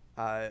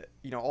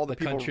 all the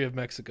people. Country of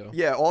Mexico.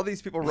 Yeah, all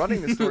these people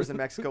running the stores in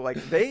Mexico, like,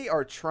 they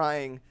are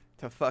trying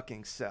to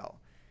fucking sell.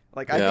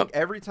 Like, I think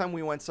every time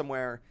we went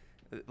somewhere,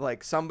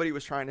 like, somebody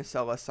was trying to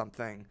sell us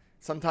something,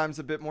 sometimes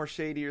a bit more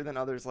shadier than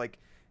others. Like,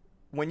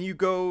 when you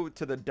go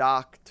to the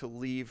dock to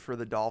leave for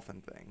the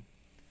dolphin thing,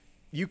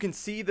 you can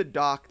see the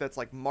dock that's,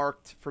 like,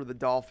 marked for the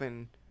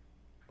dolphin,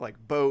 like,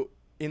 boat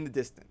in the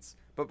distance.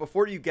 But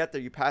before you get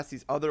there, you pass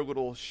these other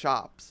little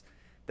shops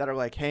that are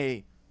like,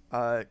 hey,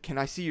 can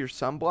I see your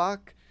sunblock?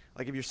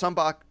 Like, if your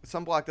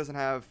sunblock doesn't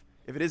have,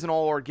 if it isn't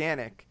all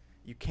organic,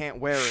 you can't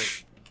wear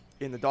it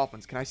in the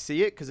Dolphins. Can I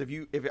see it? Because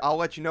if I'll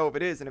let you know if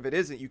it is, and if it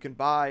isn't, you can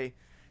buy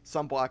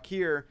sunblock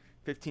here,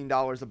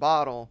 $15 a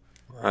bottle.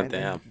 Oh,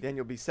 damn. Then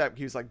you'll be set.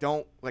 He was like,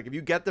 don't, like, if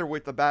you get there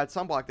with the bad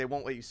sunblock, they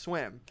won't let you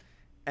swim.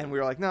 And we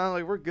were like, no,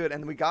 like, we're good.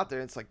 And then we got there,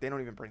 and it's like, they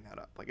don't even bring that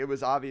up. Like, it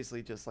was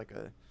obviously just like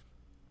a,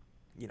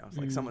 it's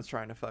like someone's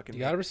trying to fucking.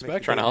 You gotta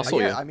respect. Trying to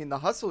hustle you. Yeah, I mean, the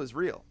hustle is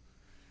real.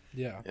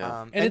 Yeah.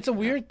 And it's a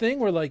weird thing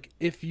where, like,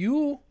 if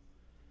you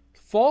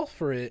fall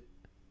for it,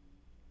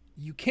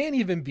 you can't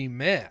even be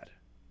mad.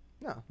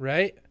 No.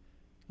 Right?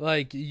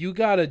 Like, you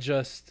gotta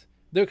just,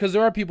 because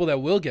there are people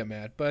that will get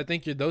mad, but I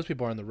think those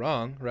people are in the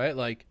wrong, right?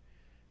 Like,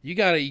 you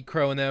gotta eat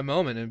crow in that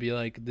moment and be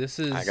like,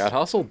 I got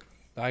hustled.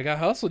 You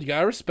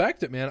gotta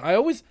respect it, man. I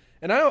always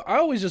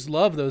just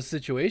love those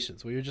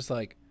situations where you're just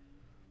like,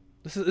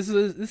 this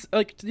is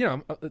like,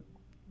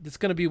 it's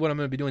gonna be what I'm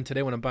gonna be doing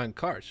today when I'm buying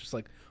cars. Just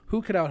like,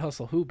 who could out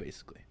hustle who,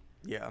 basically.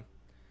 Yeah.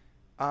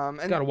 And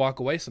gotta walk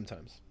away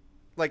sometimes.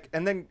 Like,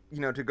 and then,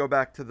 to go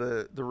back to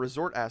the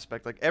resort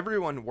aspect, like,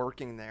 everyone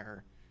working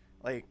there,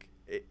 like,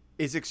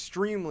 is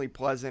extremely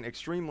pleasant,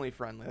 extremely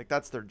friendly. Like,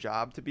 that's their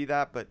job to be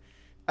that. But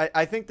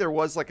I think there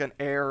was, like, an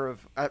air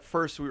of, at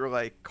first we were,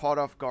 like, caught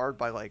off guard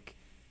by, like,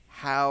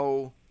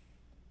 how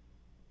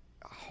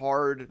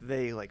hard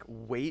they, like,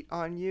 wait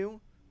on you.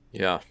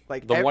 Yeah.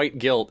 Like, the white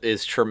guilt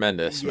is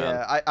tremendous, man.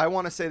 Yeah, I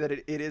want to say that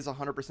it is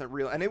 100%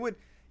 real. And it would,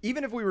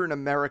 even if we were in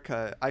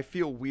America, I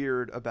feel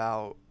weird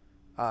about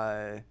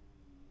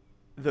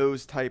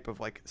those type of,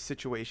 like,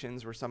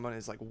 situations where someone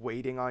is, like,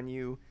 waiting on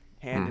you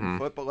hand and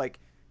foot. But, like,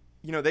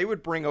 they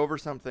would bring over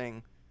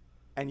something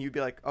and you'd be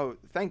like, oh,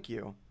 thank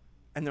you.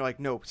 And they're like,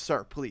 no,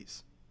 sir,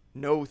 please.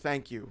 No,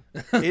 thank you.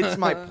 It's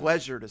my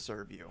pleasure to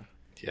serve you.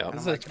 Yeah.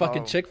 It's like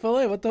fucking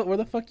Chick-fil-A? Where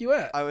the fuck you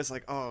at? I was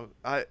like,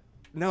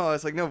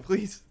 no,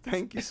 please.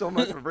 Thank you so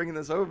much for bringing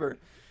this over.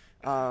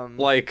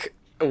 Like,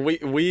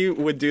 we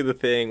would do the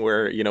thing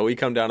where, we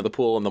come down to the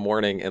pool in the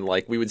morning and,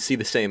 like, we would see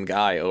the same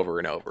guy over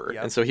and over.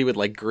 Yep. And so he would,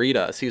 like, greet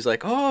us. He was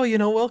like, oh,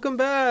 welcome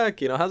back.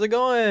 How's it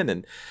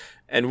going?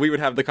 And we would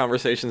have the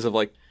conversations of,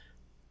 like,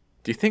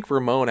 do you think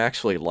Ramon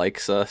actually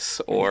likes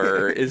us?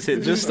 Or is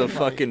it just a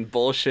fucking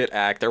bullshit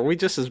act? Are we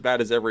just as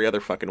bad as every other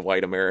fucking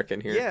white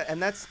American here? Yeah,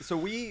 and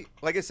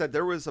like I said,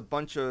 there was a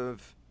bunch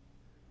of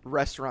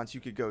restaurants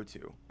you could go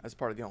to as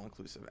part of the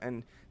all-inclusive.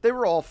 And they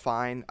were all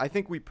fine. I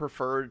think we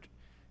preferred,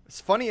 it's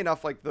funny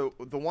enough, like the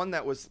one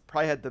that was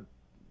probably had the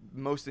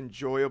most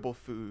enjoyable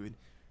food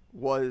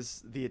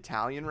was the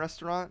Italian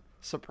restaurant.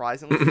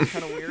 Surprisingly, it's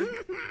kind of weird.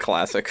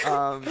 Classic.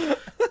 The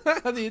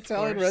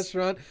Italian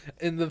restaurant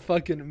in the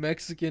fucking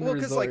Mexican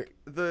resort.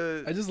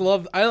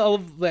 Like I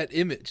love that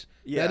image.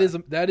 Yeah.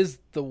 That is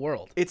the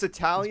world. It's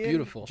Italian, it's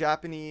beautiful.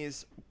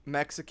 Japanese,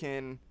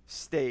 Mexican,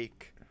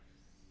 steak,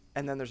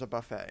 and then there's a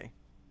buffet.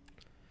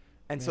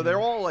 And so they're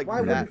all like,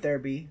 why wouldn't there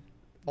be?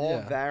 All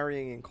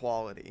varying in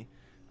quality.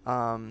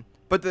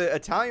 But the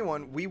Italian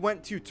one we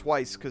went to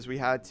twice because we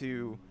had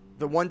to.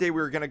 The one day we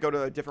were gonna go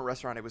to a different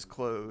restaurant, it was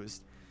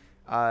closed.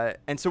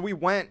 And so we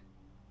went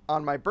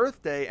on my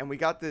birthday and we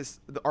got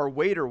our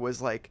waiter was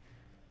like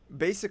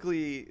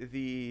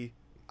basically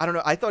I don't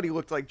know, I thought he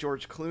looked like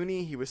George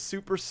Clooney. He was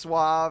super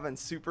suave and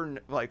super,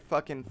 like,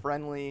 fucking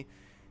friendly.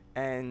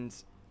 And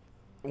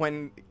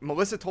when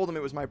Melissa told him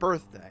it was my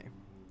birthday,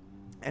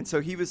 and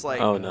so he was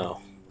like, oh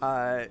no,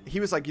 he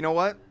was like, you know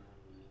what,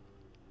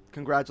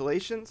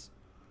 congratulations.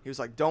 He was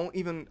like, I'm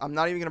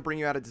not even gonna bring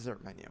you out a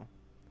dessert menu.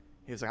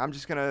 He was like, I'm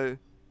just gonna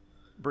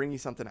bring you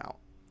something out.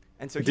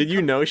 And so did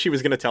you know she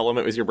was going to tell him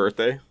it was your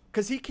birthday?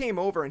 Because he came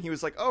over and he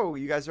was like, oh,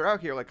 you guys are out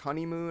here, like,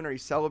 honeymoon? Are you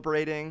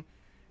celebrating?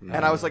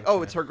 And I was like,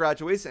 oh, it's her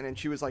graduation. And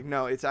she was like,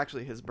 no, it's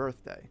actually his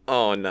birthday.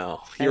 Oh,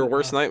 no. Your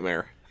worst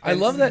nightmare. I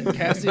love that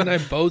Cassie and I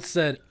both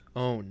said,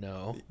 oh,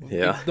 no.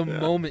 Yeah. The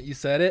moment you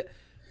said it.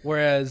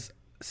 Whereas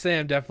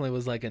Sam definitely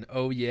was like an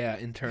oh, yeah,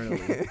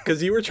 internally.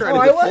 Because you were trying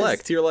to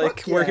deflect. You're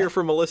like, we're here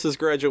for Melissa's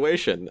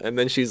graduation. And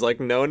then she's like,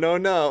 no.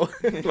 And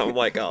I'm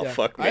like, oh,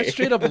 fuck me. I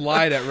straight up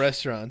lied at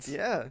restaurants.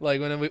 Yeah. Like,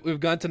 when we've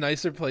gone to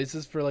nicer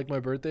places for, like, my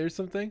birthday or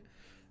something.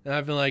 And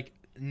I've been like,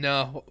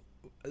 no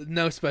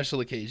special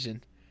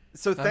occasion.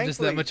 So I'm just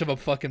that much of a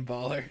fucking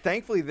baller.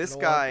 Thankfully, this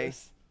guy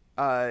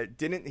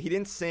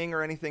didn't sing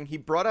or anything. He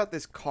brought out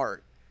this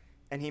cart,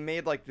 and he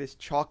made, like, this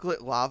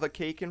chocolate lava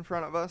cake in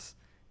front of us.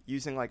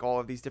 using like all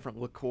of these different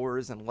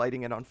liqueurs and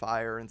lighting it on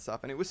fire and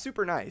stuff, and it was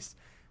super nice.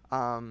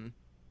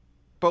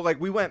 But like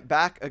we went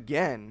back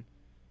again,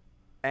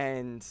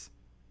 and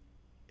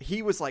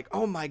he was like,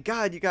 "Oh my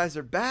God, you guys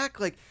are back!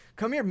 Like,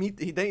 come here,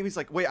 meet." Then he was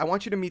like, "Wait, I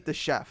want you to meet the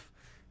chef."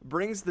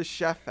 Brings the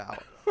chef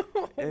out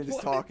and is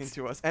talking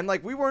to us, and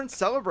like we weren't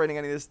celebrating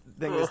any of this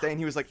thing this day, and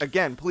he was like,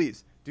 "Again,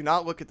 please do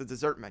not look at the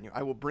dessert menu.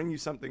 I will bring you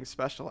something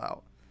special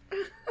out."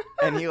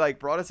 And he like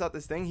brought us out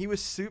this thing. He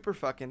was super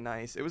fucking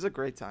nice. It was a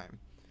great time.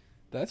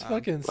 That's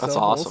fucking that's so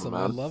awesome, wholesome.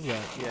 man. I love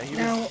that. Yeah, he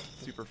Now- was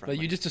super friendly.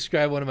 But you just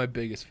described one of my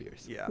biggest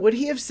fears. Yeah. Would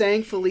he have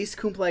sang Feliz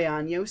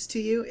Cumpleaños to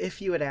you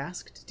if you had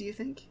asked, do you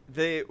think?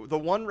 The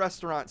one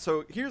restaurant.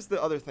 So here's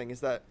the other thing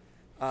is that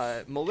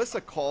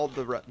Melissa called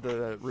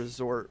the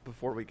resort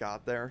before we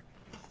got there,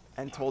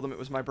 and told them it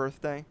was my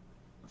birthday.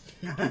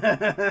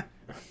 Because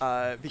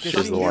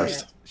She's the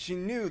worst. she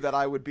knew that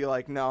I would be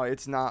like, no,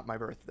 it's not my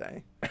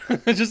birthday.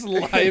 Just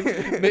live.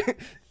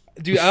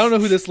 Dude, I don't know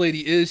who this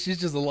lady is. She's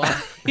just lying.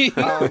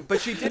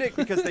 But she did it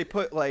because they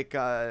put like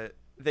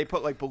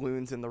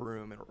balloons in the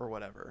room or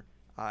whatever,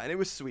 and it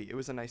was sweet. It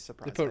was a nice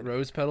surprise. They put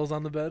rose petals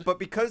on the bed. But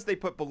because they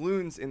put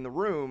balloons in the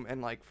room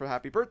and like for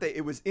happy birthday,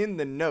 it was in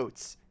the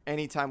notes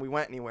anytime we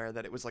went anywhere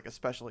that it was like a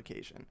special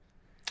occasion.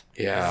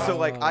 Yeah. So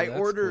like I that's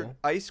ordered cool.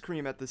 ice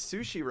cream at the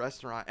sushi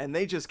restaurant, and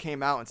they just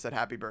came out and said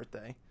happy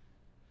birthday.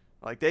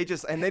 Like they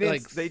just and they didn't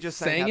Like, they just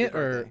sang sang happy it,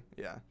 or- birthday.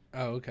 Yeah.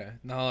 Oh, okay.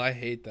 No, I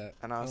hate that.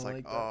 And I was don't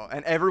like, that. oh,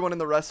 and everyone in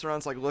the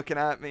restaurant's like looking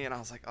at me, and I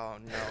was like, oh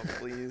no,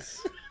 please.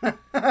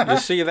 You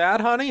see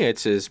that, honey?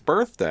 It's his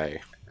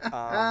birthday.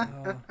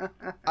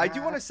 I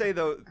do want to say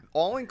though,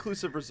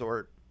 all-inclusive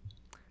resort,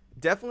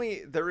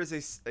 definitely there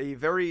is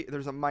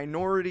there's a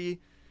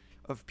minority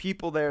of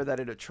people there that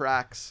it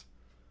attracts.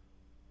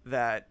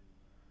 That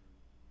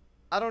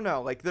I don't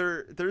know, like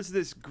there's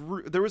this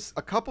group. There was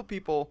a couple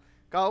people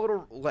got a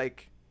little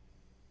like,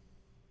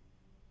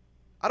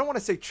 I don't want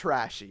to say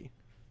trashy,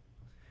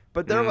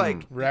 but they're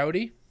like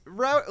Rowdy?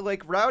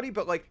 rowdy,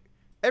 but like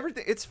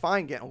everything. It's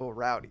fine getting a little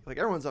rowdy. Like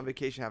everyone's on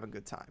vacation having a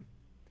good time.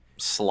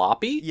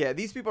 Sloppy? Yeah,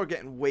 these people are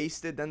getting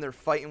wasted. Then they're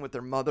fighting with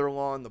their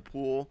mother-in-law in the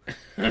pool,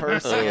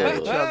 cursing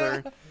at each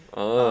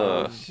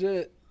other.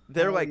 Shit.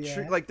 They're Oh, like,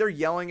 yeah. like they're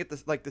yelling at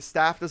the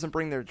staff doesn't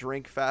bring their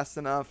drink fast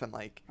enough, and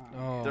like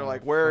Oh, they're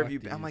like, where have fuck you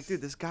been? I'm like, these.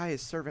 dude, this guy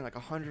is serving like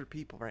 100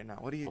 people right now.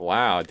 What do you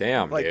Wow,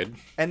 damn, like? dude.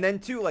 And then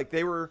too, like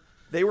they were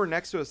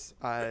next to us.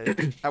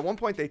 At one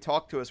point, they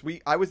talked to us.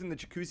 I was in the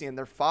jacuzzi, and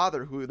their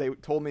father, who they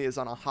told me is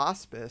on a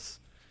hospice.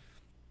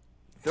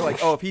 They're like,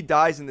 oh, if he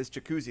dies in this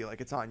jacuzzi,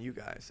 like it's on you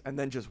guys, and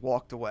then just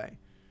walked away.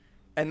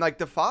 And like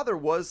the father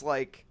was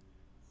like,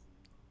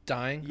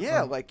 Dying?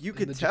 yeah, like you in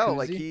could the tell, jacuzzi?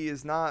 like he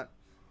is not,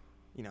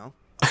 you know.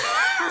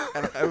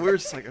 And we were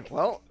just like,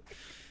 well.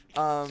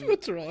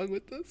 What's wrong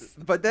with this?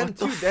 But then What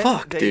the too,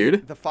 fuck,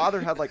 dude? the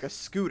father had like a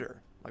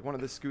scooter, like one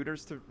of the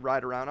scooters to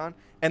ride around on,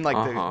 and like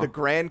Uh-huh. the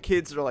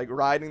grandkids are like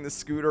riding the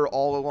scooter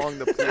all along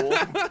the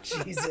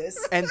pool.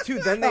 Jesus. And two,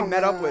 then they Come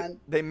met up with on.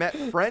 they met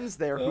friends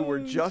there who were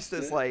just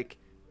as like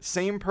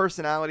same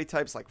personality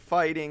types, like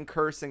fighting,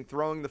 cursing,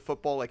 throwing the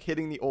football, like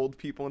hitting the old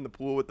people in the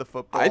pool with the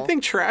football. I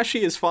think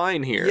trashy is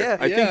fine here. Yeah,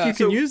 I think you can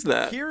So use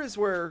that. Here is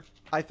where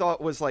I thought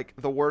was like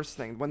the worst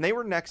thing. When they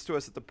were next to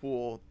us at the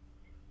pool,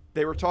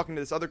 they were talking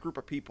to this other group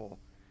of people,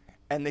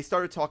 and they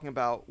started talking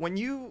about when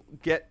you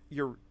get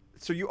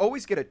so you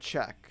always get a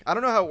check. I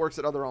don't know how it works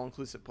at other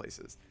all-inclusive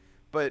places,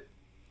 but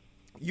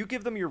you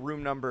give them your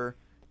room number,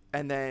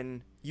 and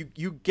then you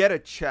get a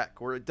check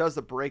where it does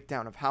a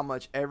breakdown of how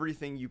much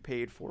everything you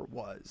paid for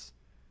was.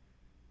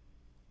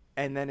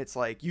 And then it's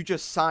like you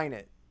just sign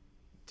it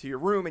to your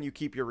room and you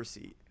keep your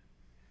receipt.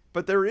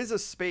 But there is a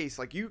space,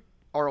 like you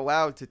are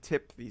allowed to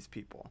tip these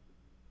people.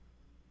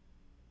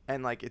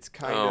 And like it's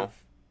kind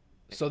of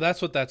So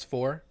that's what that's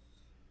for?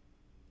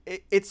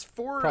 it's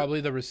for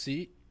Probably the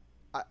receipt?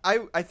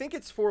 I think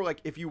it's for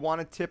like if you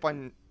want to tip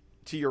on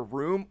to your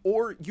room,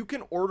 or you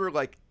can order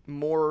like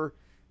more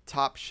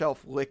top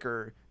shelf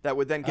liquor that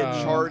would then get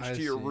Oh, charged I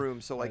to your see.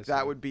 room. So like I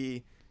that see. would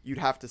be, you'd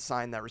have to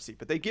sign that receipt,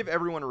 but they give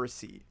everyone a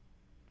receipt.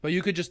 But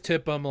you could just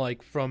tip them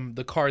like from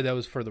the card that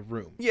was for the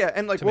room. Yeah,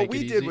 and like To what make we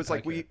it did easy? was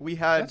like Okay. we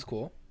had, That's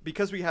cool.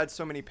 because we had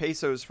so many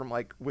pesos from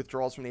like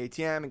withdrawals from the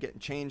ATM and getting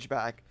change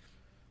back,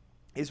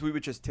 is we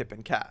would just tip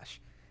in cash.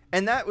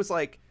 And that was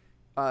like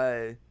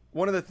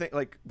one of the thing,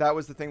 like that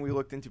was the thing we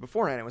looked into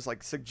beforehand. It was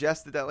like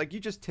suggested that like you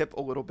just tip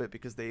a little bit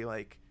because they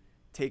like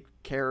take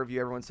care of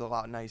you. Everyone's a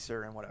lot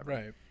nicer and whatever.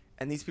 Right.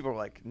 And these people are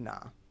like, nah.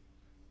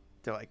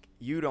 They're like,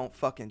 you don't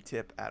fucking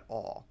tip at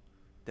all.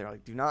 They're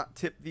like, do not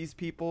tip these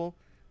people.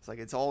 It's like,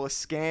 it's all a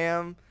scam.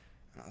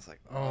 And I was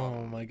like,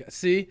 Oh my god.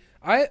 See,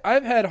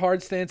 I've had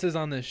hard stances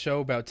on this show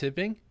about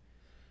tipping,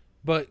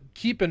 but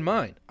keep in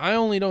mind, I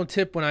only don't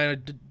tip when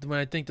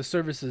I think the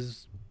service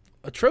is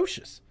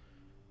atrocious.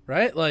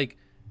 Right? Like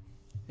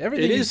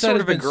everything It you is said sort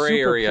has of a been gray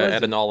super area pleasant.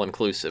 at an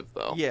all-inclusive,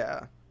 though.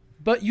 yeah.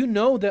 But you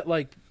know that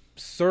like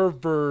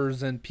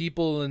servers and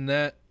people in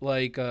that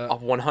like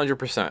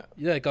 100%.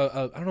 yeah, like I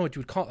don't know what you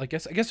would call it. I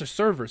guess they're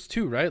servers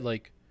too, right?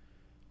 Like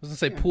was gonna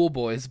say pool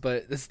boys,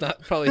 but it's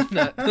not probably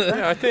not.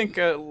 Yeah, I think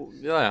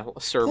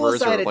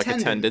servers or like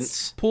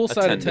attendants.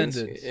 Poolside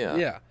attendants.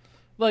 Yeah.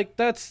 Like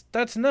that's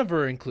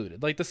never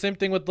included. Like the same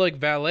thing with like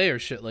valet or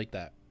shit like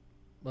that.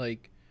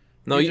 Like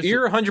no,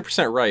 you're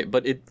 100% right,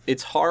 but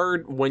it's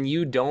hard when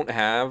you don't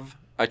have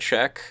a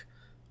check.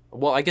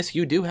 Well, I guess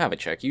you do have a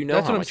check. You know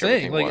that's how what much I'm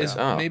saying. everything was.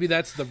 Maybe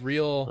that's the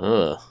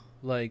real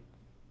like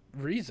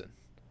reason.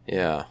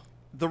 Yeah.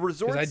 The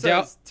resort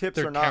says tips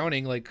are not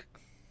counting like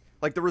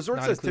the resort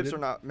says included. tips are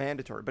not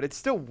mandatory, but it's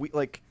still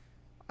like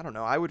I don't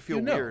know. I would feel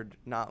weird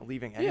not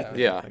leaving anything.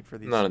 Yeah. Like, for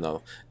these.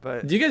 No.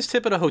 But do you guys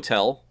tip at a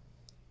hotel?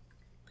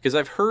 Because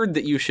I've heard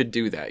that you should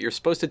do that. You're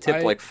supposed to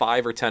tip like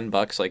 $5 or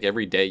 $10 like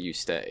every day you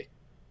stay.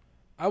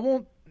 I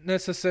won't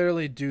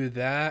necessarily do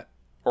that.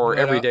 Or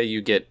every day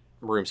you get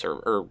room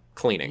service or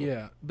cleaning.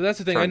 Yeah, but that's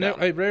the thing.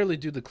 I rarely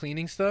do the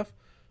cleaning stuff,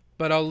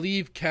 but I'll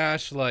leave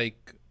cash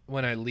like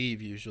when I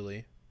leave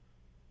usually.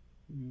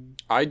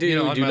 I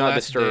do not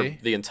disturb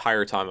the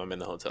entire time I'm in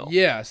the hotel.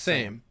 Yeah,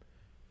 same.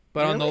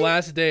 But on the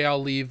last day,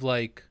 I'll leave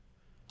like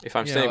if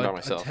I'm staying by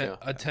myself,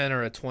 a 10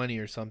 or a 20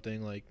 or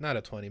something, like not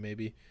a 20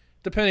 maybe,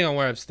 depending on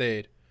where I've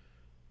stayed.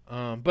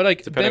 But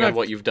like depending on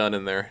what you've done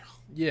in there.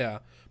 Yeah,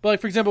 but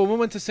like for example, when we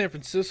went to San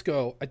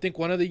Francisco, I think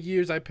one of the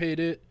years I paid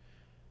it,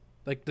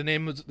 like the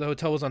name of the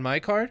hotel was on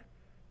my card,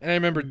 and I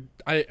remember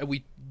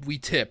we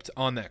tipped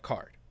on that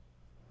card.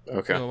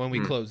 Okay. When we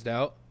closed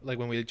out, like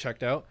when we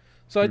checked out.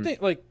 So I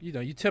think like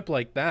you tip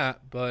like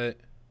that, but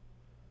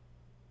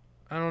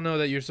I don't know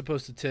that you're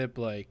supposed to tip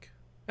like.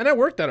 And I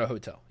worked at a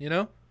hotel,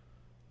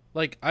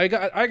 like I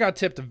got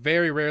tipped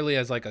very rarely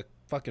as like a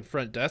fucking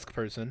front desk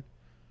person.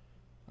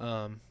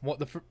 How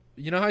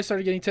I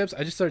started getting tips?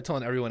 I just started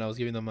telling everyone I was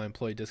giving them my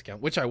employee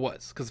discount, which I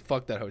was, because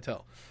fuck that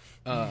hotel.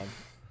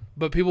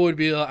 But people would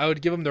be, I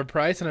would give them their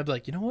price, and I'd be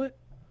like, you know what?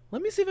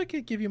 Let me see if I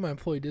could give you my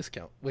employee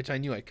discount, which I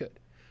knew I could.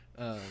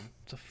 And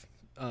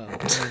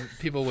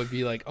people would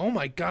be like, oh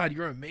my God,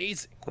 you're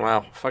amazing.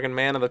 Wow. Fucking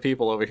man of the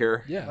people over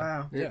here. Yeah.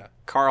 Wow. Yeah.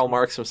 Karl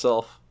Marx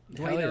himself.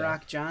 Dwayne The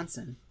Rock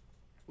Johnson.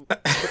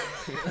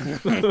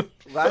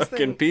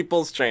 Fucking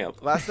people's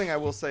champ. Last thing I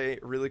will say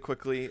really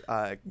quickly,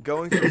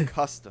 going through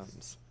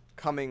customs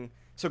in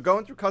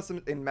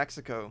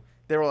Mexico,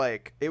 they were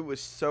like, it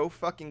was so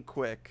fucking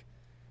quick.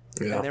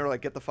 Yeah. And they were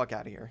like, get the fuck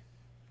out of here.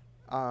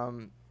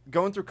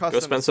 Going through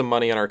customs. Go spend some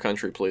money in our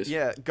country, please.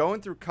 Yeah.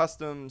 Going through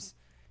customs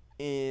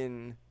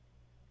in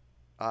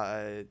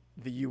the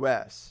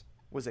U.S.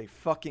 was a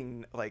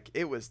fucking, like,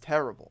 it was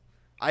terrible.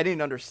 I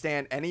didn't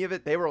understand any of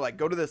it. They were like,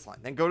 go to this line,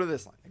 then go to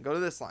this line, then go to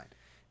this line.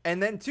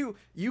 And then, too,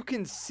 you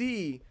can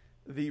see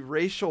the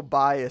racial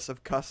bias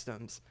of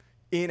customs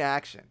in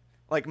action.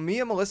 Like, me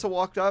and Melissa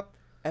walked up,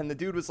 and the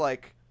dude was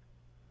like,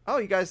 oh,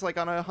 you guys, like,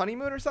 on a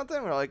honeymoon or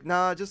something? We're like,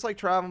 nah, just, like,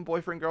 traveling,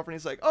 boyfriend, girlfriend.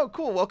 He's like, oh,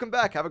 cool, welcome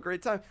back, have a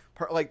great time.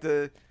 Like,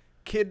 the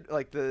kid,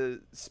 like,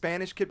 the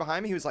Spanish kid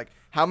behind me, he was like,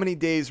 how many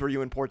days were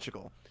you in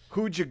Portugal?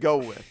 Who'd you go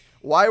with?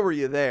 Why were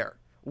you there?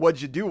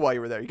 What'd you do while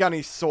you were there? You got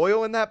any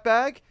soil in that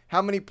bag?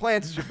 How many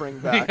plants did you bring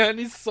back? You got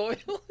any soil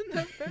in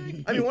that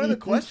bag? I mean, one of the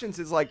questions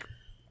is, like,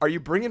 are you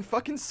bringing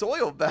fucking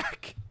soil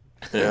back?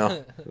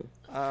 Yeah.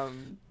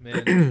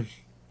 Man.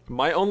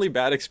 My only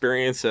bad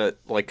experience at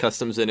like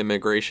customs and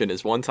immigration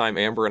is one time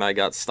Amber and I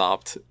got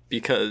stopped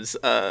because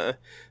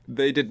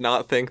they did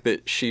not think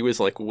that she was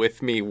like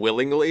with me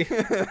willingly.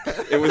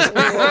 It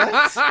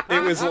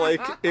was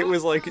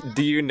like,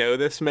 do you know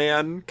this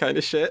man kind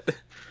of shit.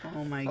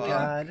 Oh my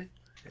God.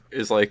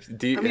 It's like,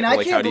 do you, I mean, like,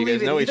 I can't how do you guys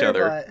believe know it each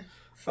either, other?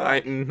 but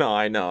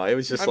I know. It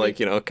was just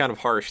kind of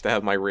harsh to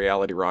have my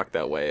reality rock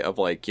that way of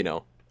like,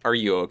 are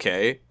you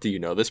okay? Do you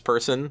know this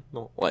person?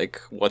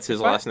 Like, what's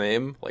his last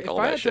name? Like, all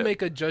that shit. If I had to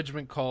make a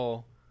judgment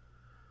call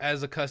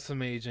as a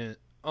custom agent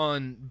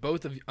on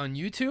on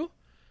you two,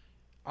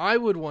 I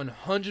would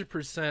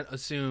 100%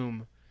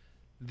 assume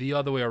the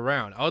other way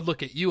around. I would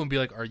look at you and be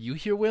like, are you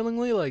here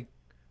willingly? Like,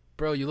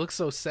 bro, you look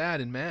so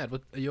sad and mad.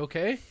 Are you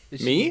okay?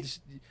 Me?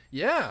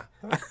 Yeah.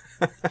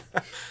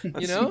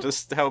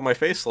 Just how my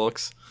face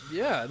looks.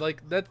 Yeah,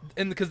 like that,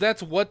 and because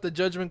that's what the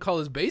judgment call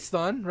is based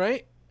on,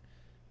 right?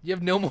 You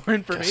have no more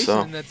information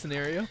in that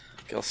scenario.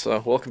 Guess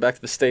so. Welcome back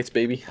to the States,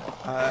 baby.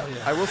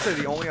 I will say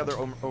the only other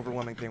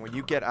overwhelming thing, when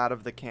you get out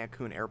of the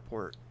Cancun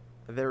airport,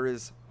 there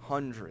is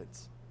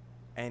hundreds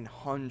and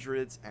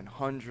hundreds and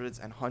hundreds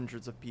and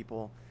hundreds of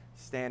people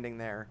standing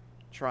there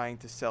trying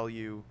to sell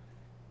you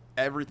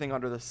everything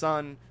under the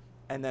sun,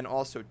 and then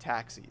also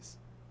taxis.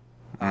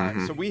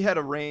 So we had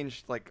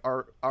arranged, like,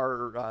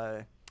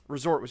 our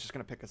resort was just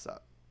going to pick us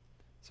up.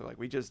 So, like,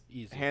 we just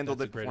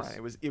handled it beforehand.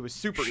 It was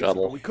super easy,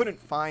 but we couldn't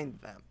find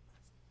them.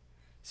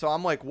 So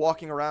I'm, like,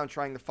 walking around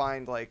trying to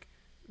find, like,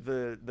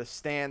 the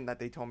stand that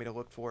they told me to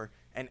look for,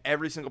 and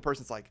every single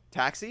person's like,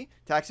 taxi?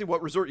 Taxi?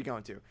 What resort you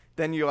going to?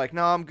 Then you're like,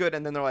 no, I'm good.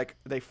 And then they're like,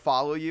 they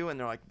follow you, and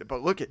they're like,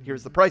 but look,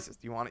 here's the prices.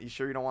 Do you want it? You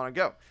sure you don't want to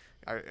go?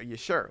 Are you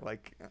sure?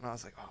 Like, and I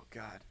was like, oh,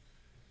 God.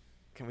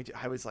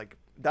 I was like,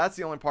 that's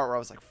the only part where I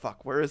was like,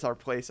 fuck, where is our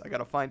place? I got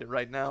to find it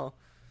right now.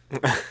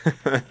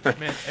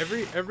 Man,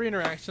 every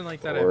interaction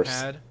like that I've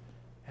had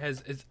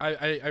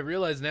I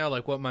realize now,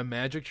 like, what my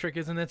magic trick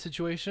is in that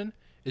situation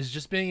is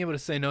just being able to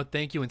say no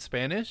thank you in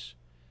Spanish.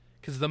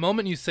 Because the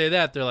moment you say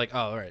that, they're like, oh,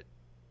 all right.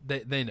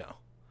 They know.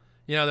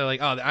 You know, they're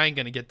like, oh, I ain't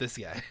going to get this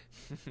guy.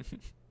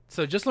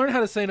 So just learn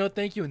how to say no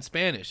thank you in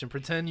Spanish and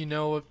pretend you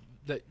know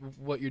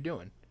what you're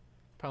doing.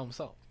 Problem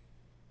solved.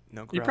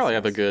 No, you probably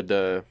have a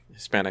good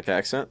Hispanic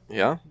accent,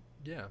 yeah?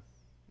 Yeah.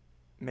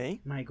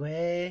 Me? My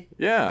way.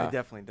 Yeah. I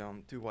definitely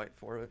don't. Too white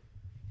for it.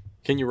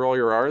 Can you roll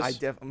your R's?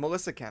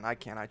 Melissa can. I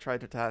can't. I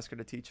tried to ask her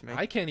to teach me.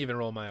 I can't even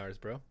roll my R's,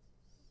 bro.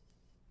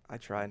 I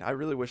tried. I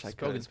really wish I could.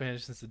 Spoken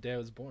Spanish since the day I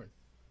was born.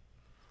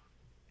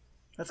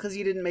 That's because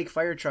you didn't make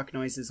fire truck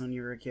noises when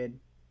you were a kid.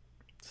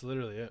 That's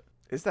literally it.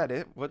 Is that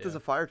it? What does a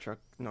fire truck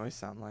noise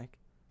sound like?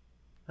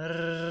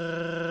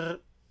 I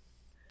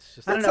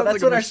don't know.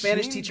 That's what our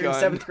Spanish teacher in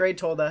 7th grade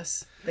told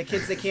us. The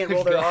kids that can't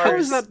roll their R's. How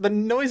is that the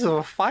noise of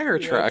a fire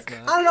truck?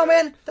 I don't know,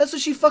 man. That's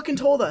what she fucking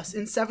told us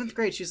in 7th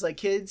grade. She's like,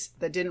 kids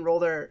that didn't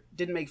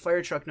make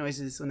fire truck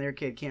noises when they were a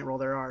kid can't roll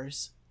their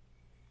R's.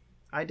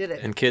 I did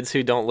it. And kids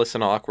who don't listen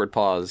to Awkward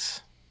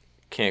Pause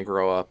can't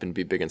grow up and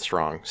be big and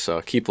strong.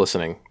 So keep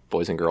listening,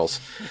 boys and girls.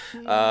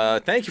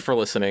 Thank you for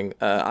listening.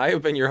 I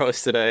have been your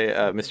host today,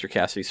 Mr.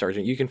 Cassidy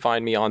Sargent. You can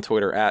find me on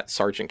Twitter at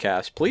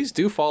SergeantCass. Please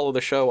do follow the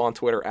show on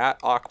Twitter at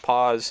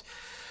AwkPause.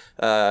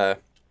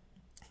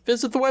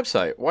 Visit the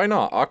website. Why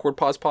not?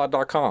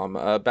 awkwardpausepod.com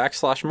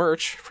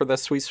 /merch for that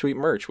sweet, sweet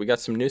merch. We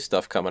got some new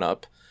stuff coming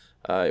up.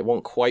 It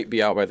won't quite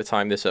be out by the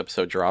time this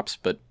episode drops,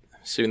 but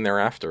soon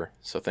thereafter.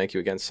 So thank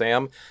you again,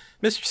 Sam.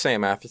 Mr.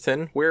 Sam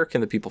Atherton, where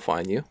can the people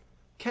find you?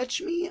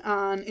 Catch me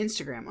on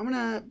Instagram. I'm going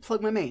to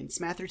plug my main,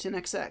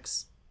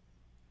 SmathertonXX.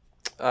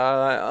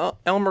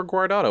 Elmer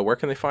Guardado, where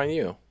can they find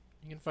you?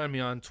 You can find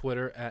me on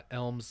Twitter at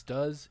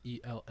ElmsDoes,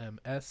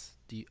 ELMSDOES.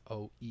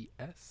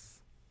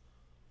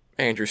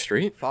 Andrew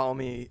Street. Follow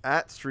me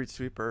at Street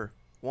Sweeper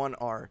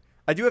 1R.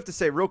 I do have to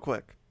say real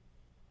quick.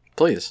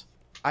 Please.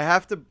 I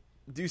have to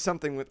do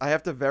something I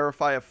have to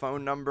verify a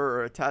phone number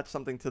or attach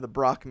something to the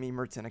Brock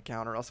Memerton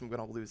account, or else I'm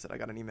going to lose it. I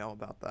got an email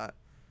about that.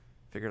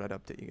 Figured I'd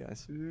update you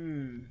guys.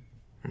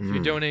 If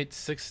you donate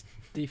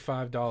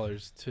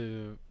 $65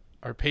 to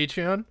our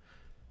Patreon,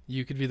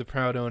 you could be the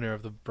proud owner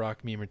of the Brock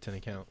Memerton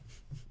account.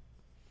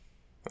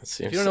 If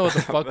you don't know what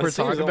the fuck we're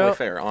talking about, only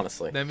fair,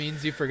 honestly. That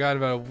means you forgot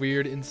about a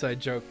weird inside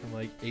joke from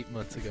like 8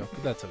 months ago,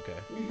 but that's okay.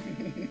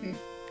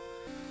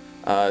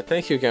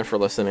 Thank you again for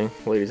listening,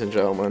 ladies and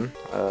gentlemen.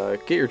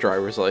 Get your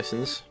driver's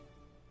license.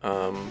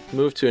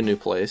 Move to a new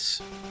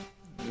place.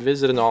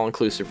 Visit an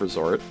all-inclusive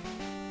resort.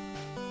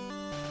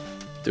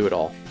 Do it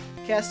all.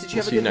 Cass, did you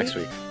have a See you good next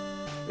week.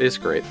 It's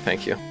great.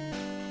 Thank you.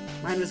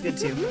 Mine was good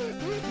too.